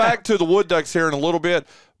circle back to the Wood Ducks here in a little bit,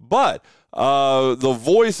 but the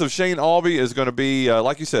voice of Shane Aube is going to be,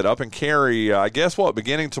 like you said, up in Cary. I guess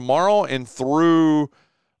beginning tomorrow and through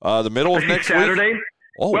the middle of next Saturday? week.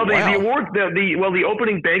 Oh, well, wow. the award, the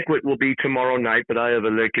opening banquet will be tomorrow night, but I have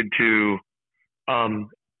elected to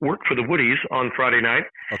work for the Woodies on Friday night.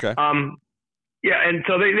 Okay. Yeah, and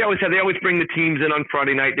so they always bring the teams in on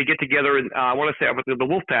Friday night. They get together, and I want to say with the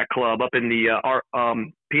Wolfpack Club up in the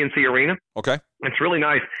PNC Arena. Okay. It's really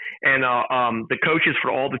nice, and the coaches for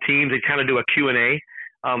all the teams, they kind of do a Q&A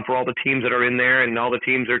for all the teams that are in there, and all the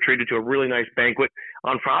teams are treated to a really nice banquet.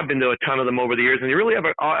 I've been to a ton of them over the years, and they really have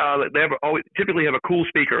typically have a cool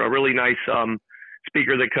speaker, a really nice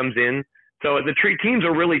speaker that comes in. So the teams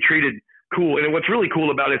are really treated cool, and what's really cool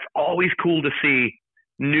about it's always cool to see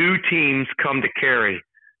new teams come to Cary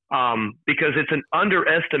because it's an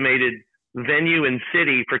underestimated venue and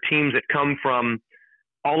city for teams that come from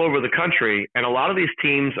all over the country. And a lot of these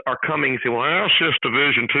teams are coming and say, well, that's just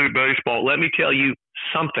Division II baseball. Let me tell you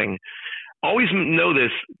something. Always know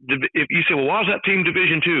this. If you say, well, why is that team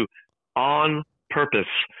Division II? On purpose.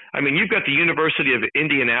 I mean, you've got the University of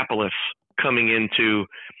Indianapolis coming into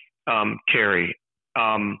Cary.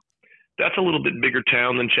 That's a little bit bigger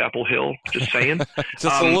town than Chapel Hill, just saying.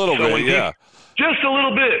 Just a little bit, yeah. Just a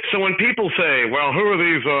little bit. So when people say, well, who are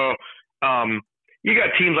these? You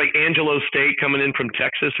got teams like Angelo State coming in from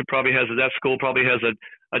Texas, that school probably has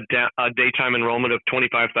a daytime enrollment of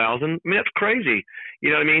 25,000. I mean, that's crazy.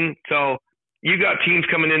 You know what I mean? So you got teams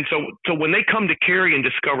coming in. So when they come to Cary and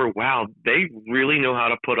discover, wow, they really know how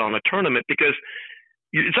to put on a tournament because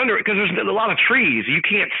there's a lot of trees. You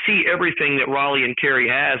can't see everything that Raleigh and Cary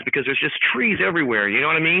has because there's just trees everywhere. You know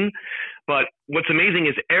what I mean? But what's amazing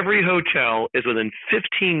is every hotel is within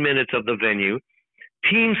 15 minutes of the venue.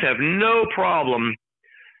 Teams have no problem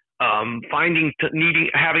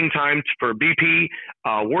having time for BP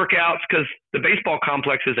workouts because the baseball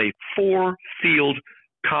complex is a 4-field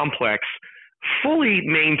complex, fully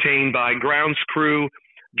maintained by grounds crew,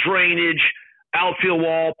 drainage, outfield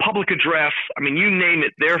wall, public address. I mean, you name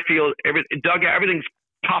it, their field, dugout, everything's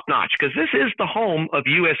top notch because this is the home of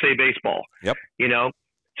USA Baseball. Yep.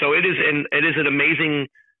 So it is an amazing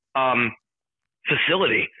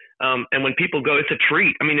facility. And when people go, it's a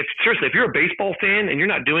treat. I mean, seriously, if you're a baseball fan and you're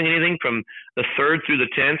not doing anything from the 3rd through the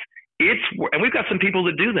 10th, and we've got some people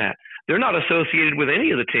that do that. They're not associated with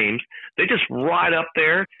any of the teams. They just ride up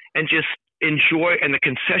there and just enjoy. And the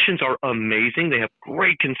concessions are amazing. They have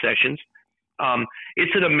great concessions.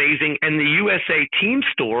 It's an amazing, and the USA team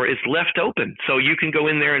store is left open. So you can go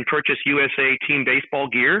in there and purchase USA team baseball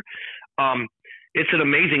gear. It's an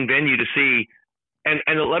amazing venue to see. And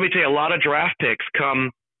let me tell you, a lot of draft picks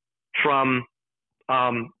come from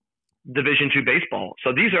Division II baseball.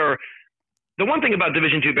 So these are the one thing about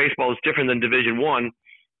Division II baseball is different than Division I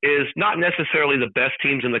is not necessarily the best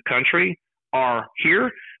teams in the country are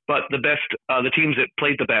here, but the teams that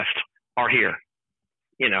played the best are here.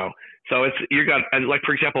 So like,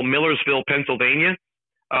 for example, Millersville, Pennsylvania,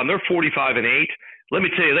 they're 45-8. Let me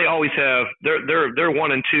tell you, they always have their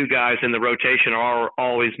 1 and 2 guys in the rotation are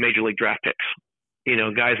always major league draft picks.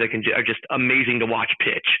 Guys that are just amazing to watch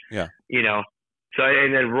pitch. Yeah. So,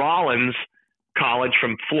 and then Rollins College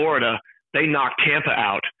from Florida, they knocked Tampa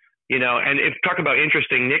out. And if talk about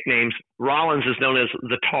interesting nicknames, Rollins is known as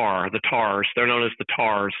the Tars. They're known as the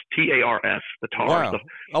Tars, Tars, the Tars. Wow.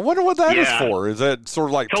 I wonder what that is for. Is that sort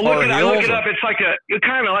of like so Tar look Heels? it up. It's like a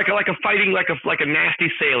fighting like a nasty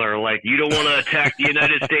sailor. Like, you don't want to attack the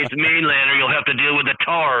United States mainland, or you'll have to deal with the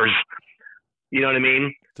Tars. You know what I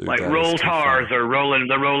mean? Dude, like Roll Tars or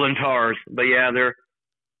the Rolling Tars. But yeah, they're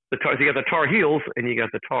the Tars. You got the Tar Heels and you got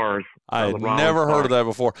the Tars. I had never heard of that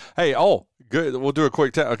before. Hey, good. We'll do a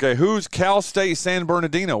quick okay, who's Cal State San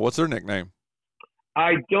Bernardino? What's their nickname?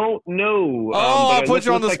 I don't know. I put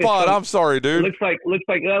you on the spot. I'm sorry, dude. Looks like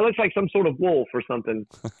some sort of wolf or something.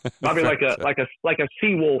 Probably like a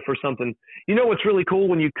sea wolf or something. What's really cool,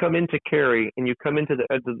 when you come into Cary and you come into the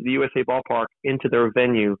USA Ballpark, into their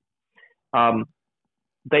venue,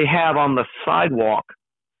 they have on the sidewalk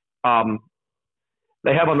all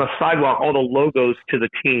the logos to the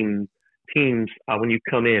teams when you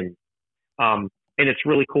come in. And it's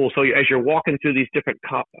really cool. So as you're walking through these different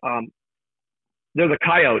they're the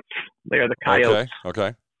Coyotes. They are the Coyotes.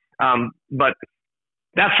 Okay. But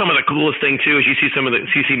that's some of the coolest thing too, is you see some of the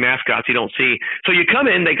CC mascots you don't see. So you come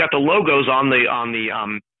in, they got the logos on the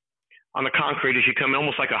concrete as you come in,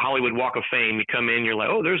 almost like a Hollywood Walk of Fame. You come in, you're like,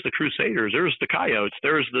 oh, there's the Crusaders, there's the Coyotes,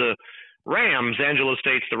 there's the Rams, Angelo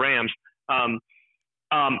State's the Rams.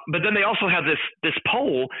 But then they also have this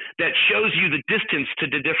pole that shows you the distance to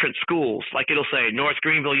the different schools. Like, it'll say North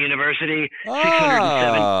Greenville University,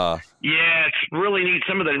 607. Yeah, it's really neat.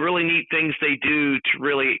 Some of the really neat things they do to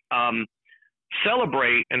really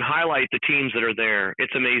celebrate and highlight the teams that are there.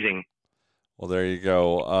 It's amazing. Well, there you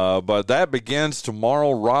go. But that begins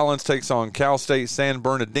tomorrow. Rollins takes on Cal State San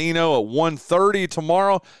Bernardino at 1:30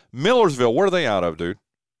 tomorrow. Millersville, where are they out of, dude?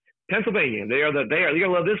 Pennsylvania. You're gonna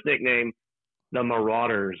love this nickname. The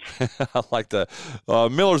Marauders. I like that.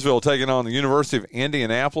 Millersville taking on the University of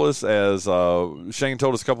Indianapolis, as Shane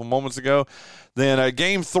told us a couple moments ago. Then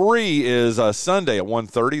Game 3 is Sunday at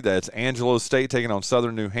 1:30. That's Angelo State taking on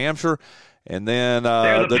Southern New Hampshire. And then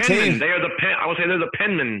the team. I would say they're the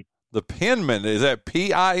Penmen. The Penmen. Is that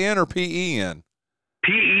P-I-N or P-E-N?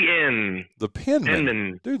 P-E-N. The Penmen.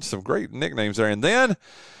 Penmen. Dude, some great nicknames there. And then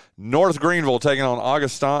North Greenville taking on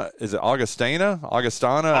Augustana. Is it Augustana?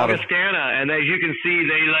 Augustana, and as you can see,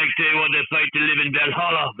 they want to fight to live in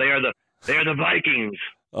Valhalla. They are the Vikings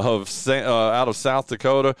out of South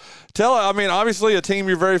Dakota. Obviously a team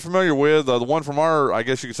you're very familiar with. The one from I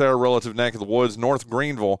guess you could say our relative neck of the woods, North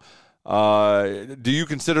Greenville. Do you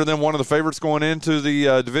consider them one of the favorites going into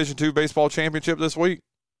the Division II baseball championship this week?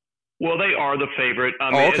 Well, they are the favorite. I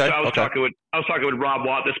was talking with Rob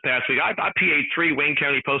Watt this past week. I PA'd 3 Wayne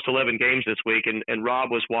County Post 11 games this week, and Rob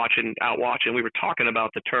was out watching. We were talking about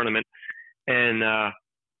the tournament, and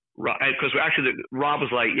because actually Rob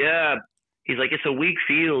was like, "Yeah," he's like, "It's a weak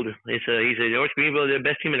field. He said North Greenville, they're the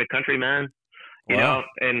best team in the country, man." You know,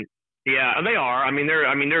 and yeah, and they are. They're.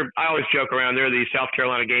 I always joke around. They're the South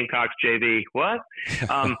Carolina Gamecocks JV. What?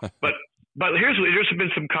 But there's been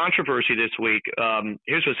some controversy this week.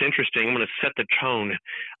 Here's what's interesting. I'm going to set the tone.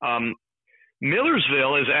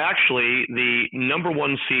 Millersville is actually the number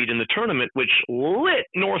 1 seed in the tournament, which lit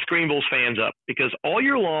North Greenville's fans up, because all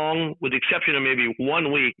year long, with the exception of maybe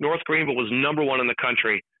 1 week, North Greenville was number 1 in the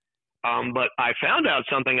country. But I found out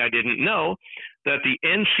something I didn't know, that the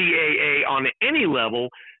NCAA on any level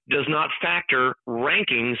does not factor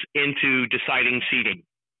rankings into deciding seeding.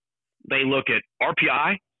 They look at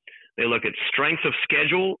RPI. They look at strength of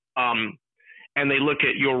schedule, and they look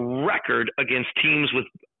at your record against teams with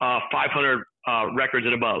 500 records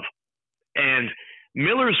and above. And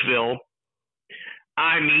Millersville,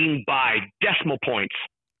 by decimal points,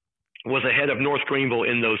 was ahead of North Greenville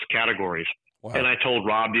in those categories. Wow. And I told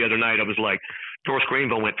Rob the other night, I was like, North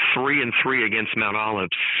Greenville went 3-3 against Mount Olive.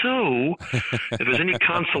 So if there's any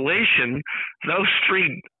consolation, those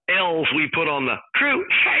 3 L's we put on the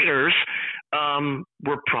Crusaders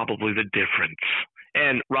were probably the difference.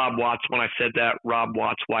 And Rob Watts, when I said that, Rob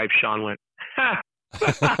Watts' wife, Sean, went, ha.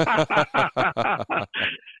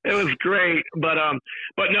 It was great. But no,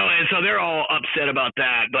 and so they're all upset about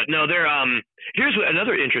that. But no, they're here's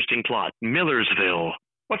another interesting plot. Millersville.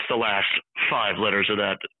 What's the last 5 letters of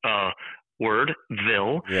that word,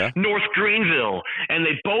 Ville, Yeah. North Greenville. And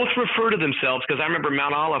they both refer to themselves, because I remember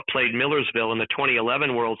Mount Olive played Millersville in the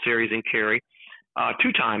 2011 World Series in Cary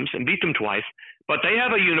 2 times and beat them twice. But they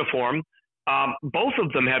have a uniform. Both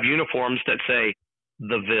of them have uniforms that say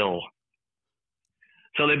the Ville.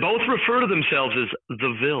 So they both refer to themselves as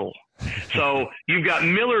the Ville. So you've got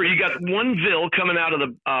Miller, you got one Ville coming out of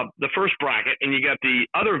the first bracket, and you got the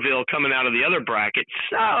other Ville coming out of the other bracket.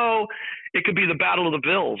 So it could be the Battle of the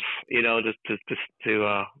Villes, to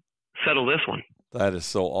settle this one. That is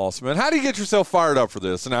so awesome. And how do you get yourself fired up for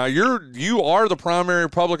this? Now you are the primary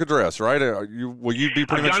public address, right? Will you be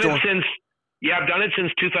pretty much doing? I've done it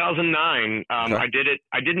since 2009. Okay. I did it.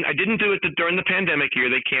 I didn't do it during the pandemic year.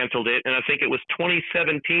 They canceled it, and I think it was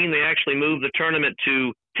 2017. They actually moved the tournament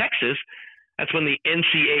to Texas. That's when the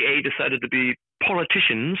NCAA decided to be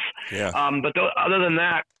politicians. Yeah. But other than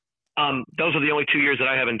that, those are the only 2 years that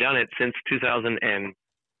I haven't done it since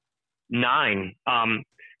 2009.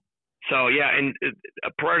 So yeah, and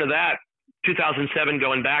prior to that, 2007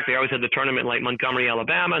 going back, they always had the tournament in like Montgomery,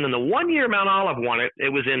 Alabama, and then the 1 year Mount Olive won it. It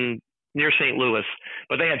was near St. Louis,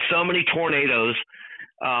 but they had so many tornadoes,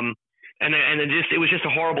 and it was just a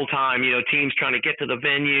horrible time. Teams trying to get to the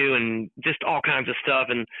venue and just all kinds of stuff,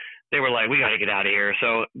 and they were like, "We got to get out of here."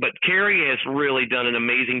 So, but Cary has really done an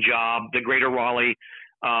amazing job. The Greater Raleigh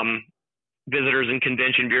Visitors and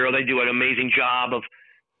Convention Bureau, they do an amazing job of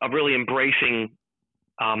really embracing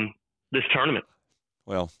this tournament.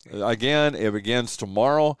 Well, again, it begins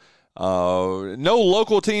tomorrow. No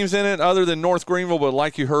local teams in it other than North Greenville, but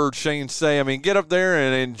like you heard Shane say, I mean, get up there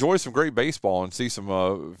and enjoy some great baseball and see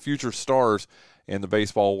some future stars in the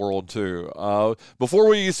baseball world too. Before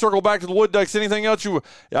we circle back to the Wood Ducks, anything else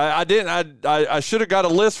I should have got a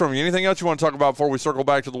list from you. Anything else you want to talk about before we circle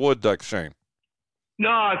back to the Wood Ducks, Shane? No,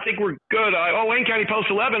 I think we're good. Wayne County Post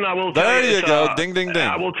 11, I will tell you. There you go. Ding, ding, ding.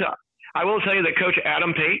 I will tell you that Coach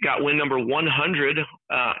Adam Pate got win number 100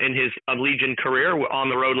 in his Legion career on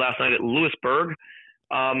the road last night at Lewisburg.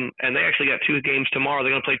 And they actually got 2 games tomorrow.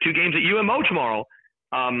 They're going to play 2 games at UMO tomorrow.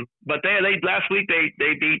 But they last week they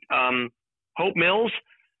beat Hope Mills.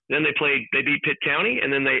 Then they beat Pitt County,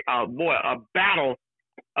 and then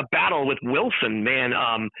a battle with Wilson, man.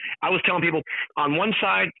 I was telling people on one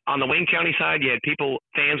side, on the Wayne County side, you had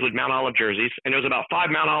fans with Mount Olive jerseys, and there was about 5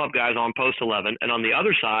 Mount Olive guys on Post 11. And on the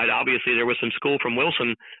other side, obviously, there was some school from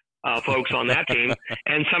Wilson folks on that team,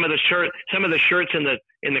 and some of the shirts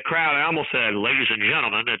in the crowd. I almost said, "Ladies and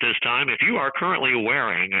gentlemen, at this time, if you are currently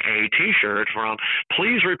wearing a T-shirt from,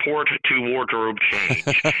 please report to wardrobe change."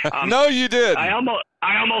 No, you did. I almost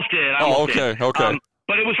did. Okay.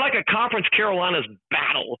 But it was like a Conference Carolinas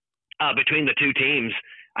battle between the 2 teams.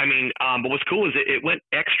 I mean, but what's cool is it went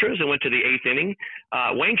extras. It went to the 8th inning.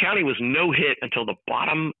 Wayne County was no hit until the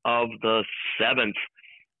bottom of the 7th.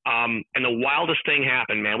 And the wildest thing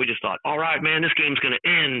happened, man. We just thought, all right, man, this game's going to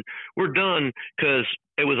end. We're done, because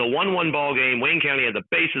it was a 1-1 ball game. Wayne County had the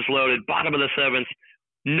bases loaded, bottom of the 7th,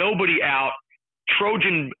 nobody out.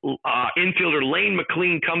 Trojan infielder Lane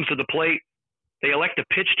McLean comes to the plate. They elect to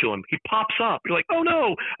pitch to him. He pops up. You're like, oh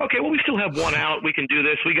no. Okay, well, we still have 1 out. We can do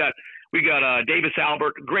this. We got Davis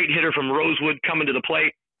Albert, great hitter from Rosewood, coming to the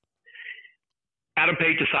plate. Adam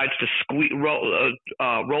Pate decides to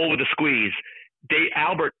roll with a squeeze.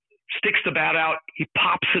 Albert sticks the bat out. He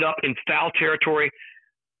pops it up in foul territory.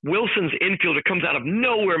 Wilson's infielder comes out of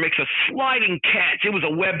nowhere, makes a sliding catch. It was a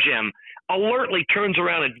web gem. Alertly turns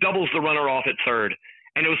around and doubles the runner off at third.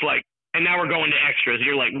 And it was like, and now we're going to extras. And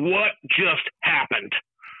you're like, what just happened?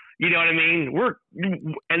 You know what I mean?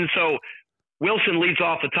 And so Wilson leads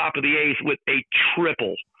off the top of the 8th with a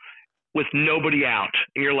triple with nobody out.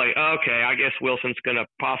 And you're like, okay, I guess Wilson's going to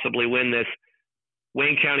possibly win this.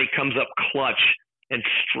 Wayne County comes up clutch and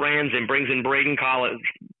strands and brings in Braden Collins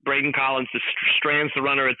strands the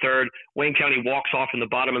runner at third. Wayne County walks off in the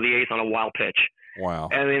bottom of the 8th on a wild pitch. Wow.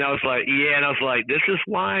 And then I was like, this is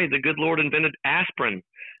why the good Lord invented aspirin.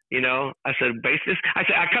 I said,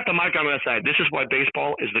 I cut the mic on my side. This is why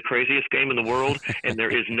baseball is the craziest game in the world, and there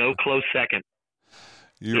is no close second.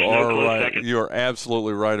 You are right. You are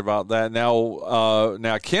absolutely right about that.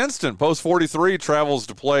 Now Kinston, Post 43, travels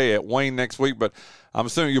to play at Wayne next week, but I'm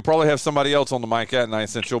assuming you'll probably have somebody else on the mic that night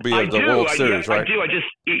since you'll be at the World Series, right? I do. I just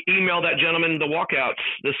emailed that gentleman the walkouts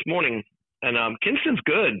this morning, and Kinston's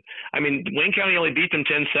good. I mean, Wayne County only beat them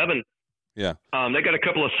 10-7. Yeah. They got a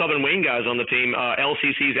couple of Southern Wayne guys on the team.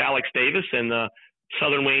 LCC's Alex Davis and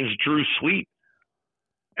Southern Wayne's Drew Sweet.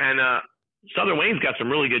 And Southern Wayne's got some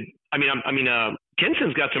really good.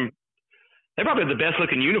 Kinston's got some. They probably have the best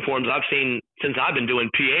looking uniforms I've seen since I've been doing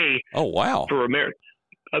PA. Oh wow! For America.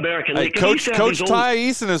 American Hey, League. 'Cause Coach Ty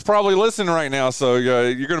Eason is probably listening right now, so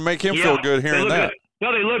you're going to make him feel good hearing that. Good.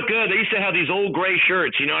 No, they look good. They used to have these old gray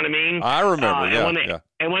shirts. You know what I mean? I remember.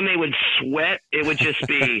 And when they would sweat, it would just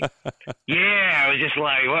be, it was just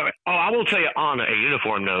like. I will tell you on a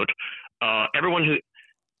uniform note,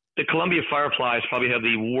 the Columbia Fireflies probably have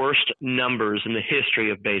the worst numbers in the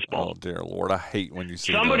history of baseball. Oh dear Lord, I hate when you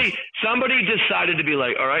see somebody those. decided to be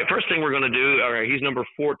like, all right, first thing we're going to do. All right, he's number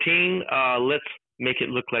 14. Let's make it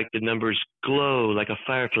look like the numbers glow like a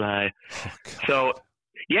firefly. Oh,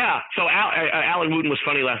 So Alan Wooten was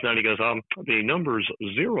funny last night. He goes, the numbers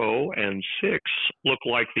 0 and 6 look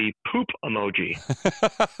like the poop emoji.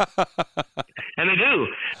 And they do.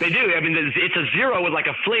 I mean, it's a 0 with like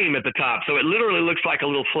a flame at the top. So it literally looks like a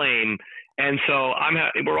little flame. And so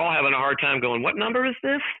we're all having a hard time going, what number is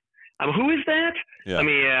this? Who is that? Yeah. I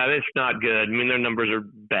mean, it's not good. I mean, their numbers are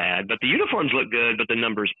bad, but the uniforms look good, but the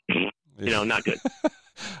numbers, not good.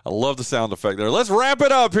 I love the sound effect there. Let's wrap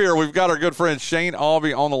it up here. We've got our good friend Shane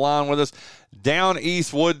Aube on the line with us. Down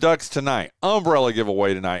East Wood Ducks tonight. Umbrella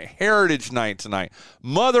giveaway tonight. Heritage Night tonight.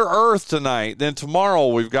 Mother Earth tonight. Then tomorrow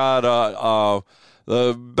we've got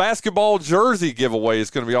the basketball jersey giveaway.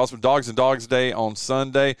 It's going to be awesome. Dogs and Dogs Day on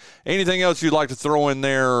Sunday. Anything else you'd like to throw in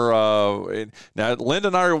there? Now, Linda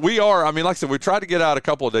and I, like I said, we tried to get out a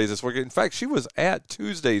couple of days this week. In fact, she was at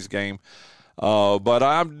Tuesday's game. But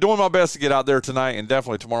I'm doing my best to get out there tonight and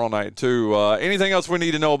definitely tomorrow night, too. Anything else we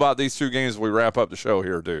need to know about these two games as we wrap up the show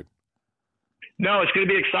here, dude? No, it's going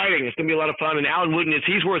to be exciting. It's going to be a lot of fun. And Alan Wooten,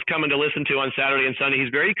 he's worth coming to listen to on Saturday and Sunday. He's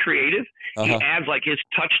very creative. He adds like his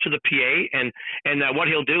touch to the PA, and what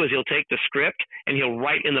he'll do is he'll take the script and he'll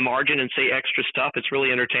write in the margin and say extra stuff. It's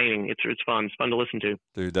really entertaining. It's fun. It's fun to listen to.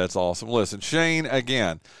 Dude, that's awesome. Listen, Shane,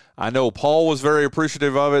 again, I know Paul was very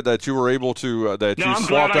appreciative of it that you were able to you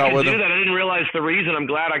swapped out with him. That. I didn't realize the reason. I'm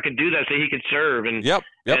glad I could do that so he could serve. And yep.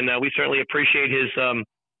 And we certainly appreciate his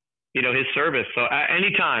his service. So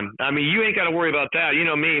anytime. I mean, you ain't got to worry about that. You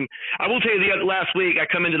know me. I will tell you, last week I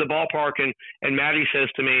come into the ballpark and Maddie says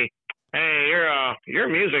to me, "Hey, your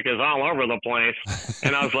music is all over the place."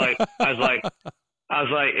 And I was like,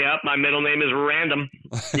 "Yep, my middle name is Random."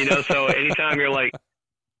 So anytime you're like,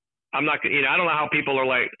 I'm not, I don't know how people are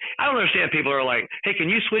like, I don't understand people are like, "Hey, can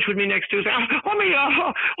you switch with me next Tuesday?" Let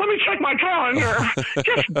me check my calendar.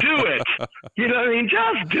 Just do it. You know what I mean?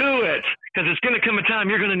 Just do it. Because it's going to come a time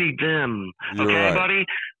you're going to need them. Okay, buddy?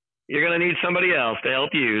 You're going to need somebody else to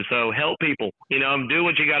help you. So help people. Do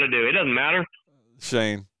what you got to do. It doesn't matter.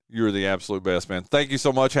 Shane, you're the absolute best, man. Thank you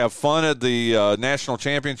so much. Have fun at the national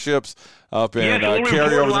championships up in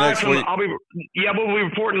Cary over the next week. We'll be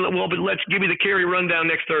reporting. Let's give you the Cary rundown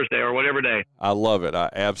next Thursday or whatever day. I love it.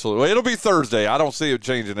 Absolutely. It'll be Thursday. I don't see it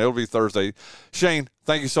changing. It'll be Thursday. Shane,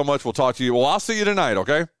 thank you so much. We'll talk to you. Well, I'll see you tonight,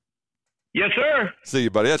 okay? Yes, sir. See you,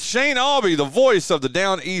 buddy. That's Shane Aube, the voice of the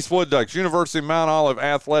Down East Wood Ducks, University of Mount Olive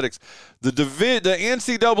Athletics, the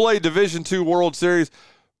NCAA Division II World Series.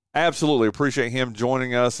 Absolutely appreciate him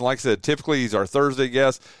joining us. And like I said, typically he's our Thursday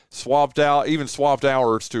guest, swapped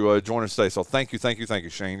hours to join us today. So thank you,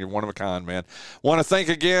 Shane. You're one of a kind, man. Want to thank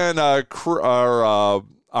again our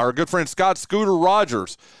good friend Scott Scooter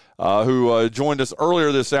Rogers, who joined us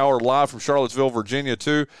earlier this hour live from Charlottesville, Virginia,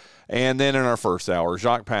 too. And then in our first hour,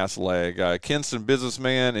 Jacques Passeleg, Kinston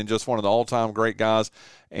businessman and just one of the all-time great guys,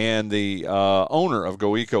 and the owner of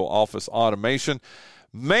GoEco Office Automation.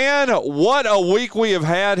 Man, what a week we have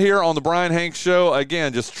had here on the Brian Hanks Show.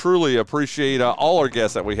 Again, just truly appreciate all our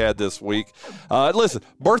guests that we had this week. Listen,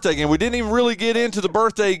 birthday game. We didn't even really get into the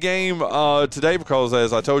birthday game today because,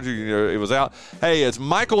 as I told you, it was out. Hey, it's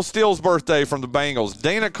Michael Steele's birthday from the Bengals,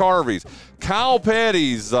 Dana Carvey's, Kyle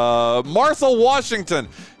Petty's, Martha Washington,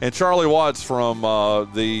 and Charlie Watts from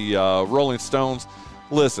the Rolling Stones.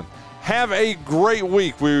 Listen, have a great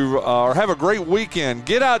week. Have a great weekend.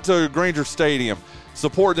 Get out to Granger Stadium.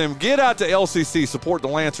 Support them. Get out to LCC. Support the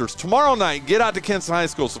Lancers. Tomorrow night, get out to Kinston High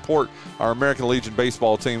School. Support our American Legion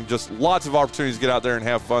baseball team. Just lots of opportunities to get out there and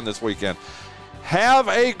have fun this weekend. Have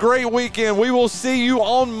a great weekend. We will see you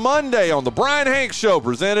on Monday on the Brian Hanks Show,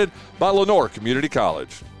 presented by Lenore Community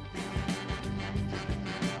College.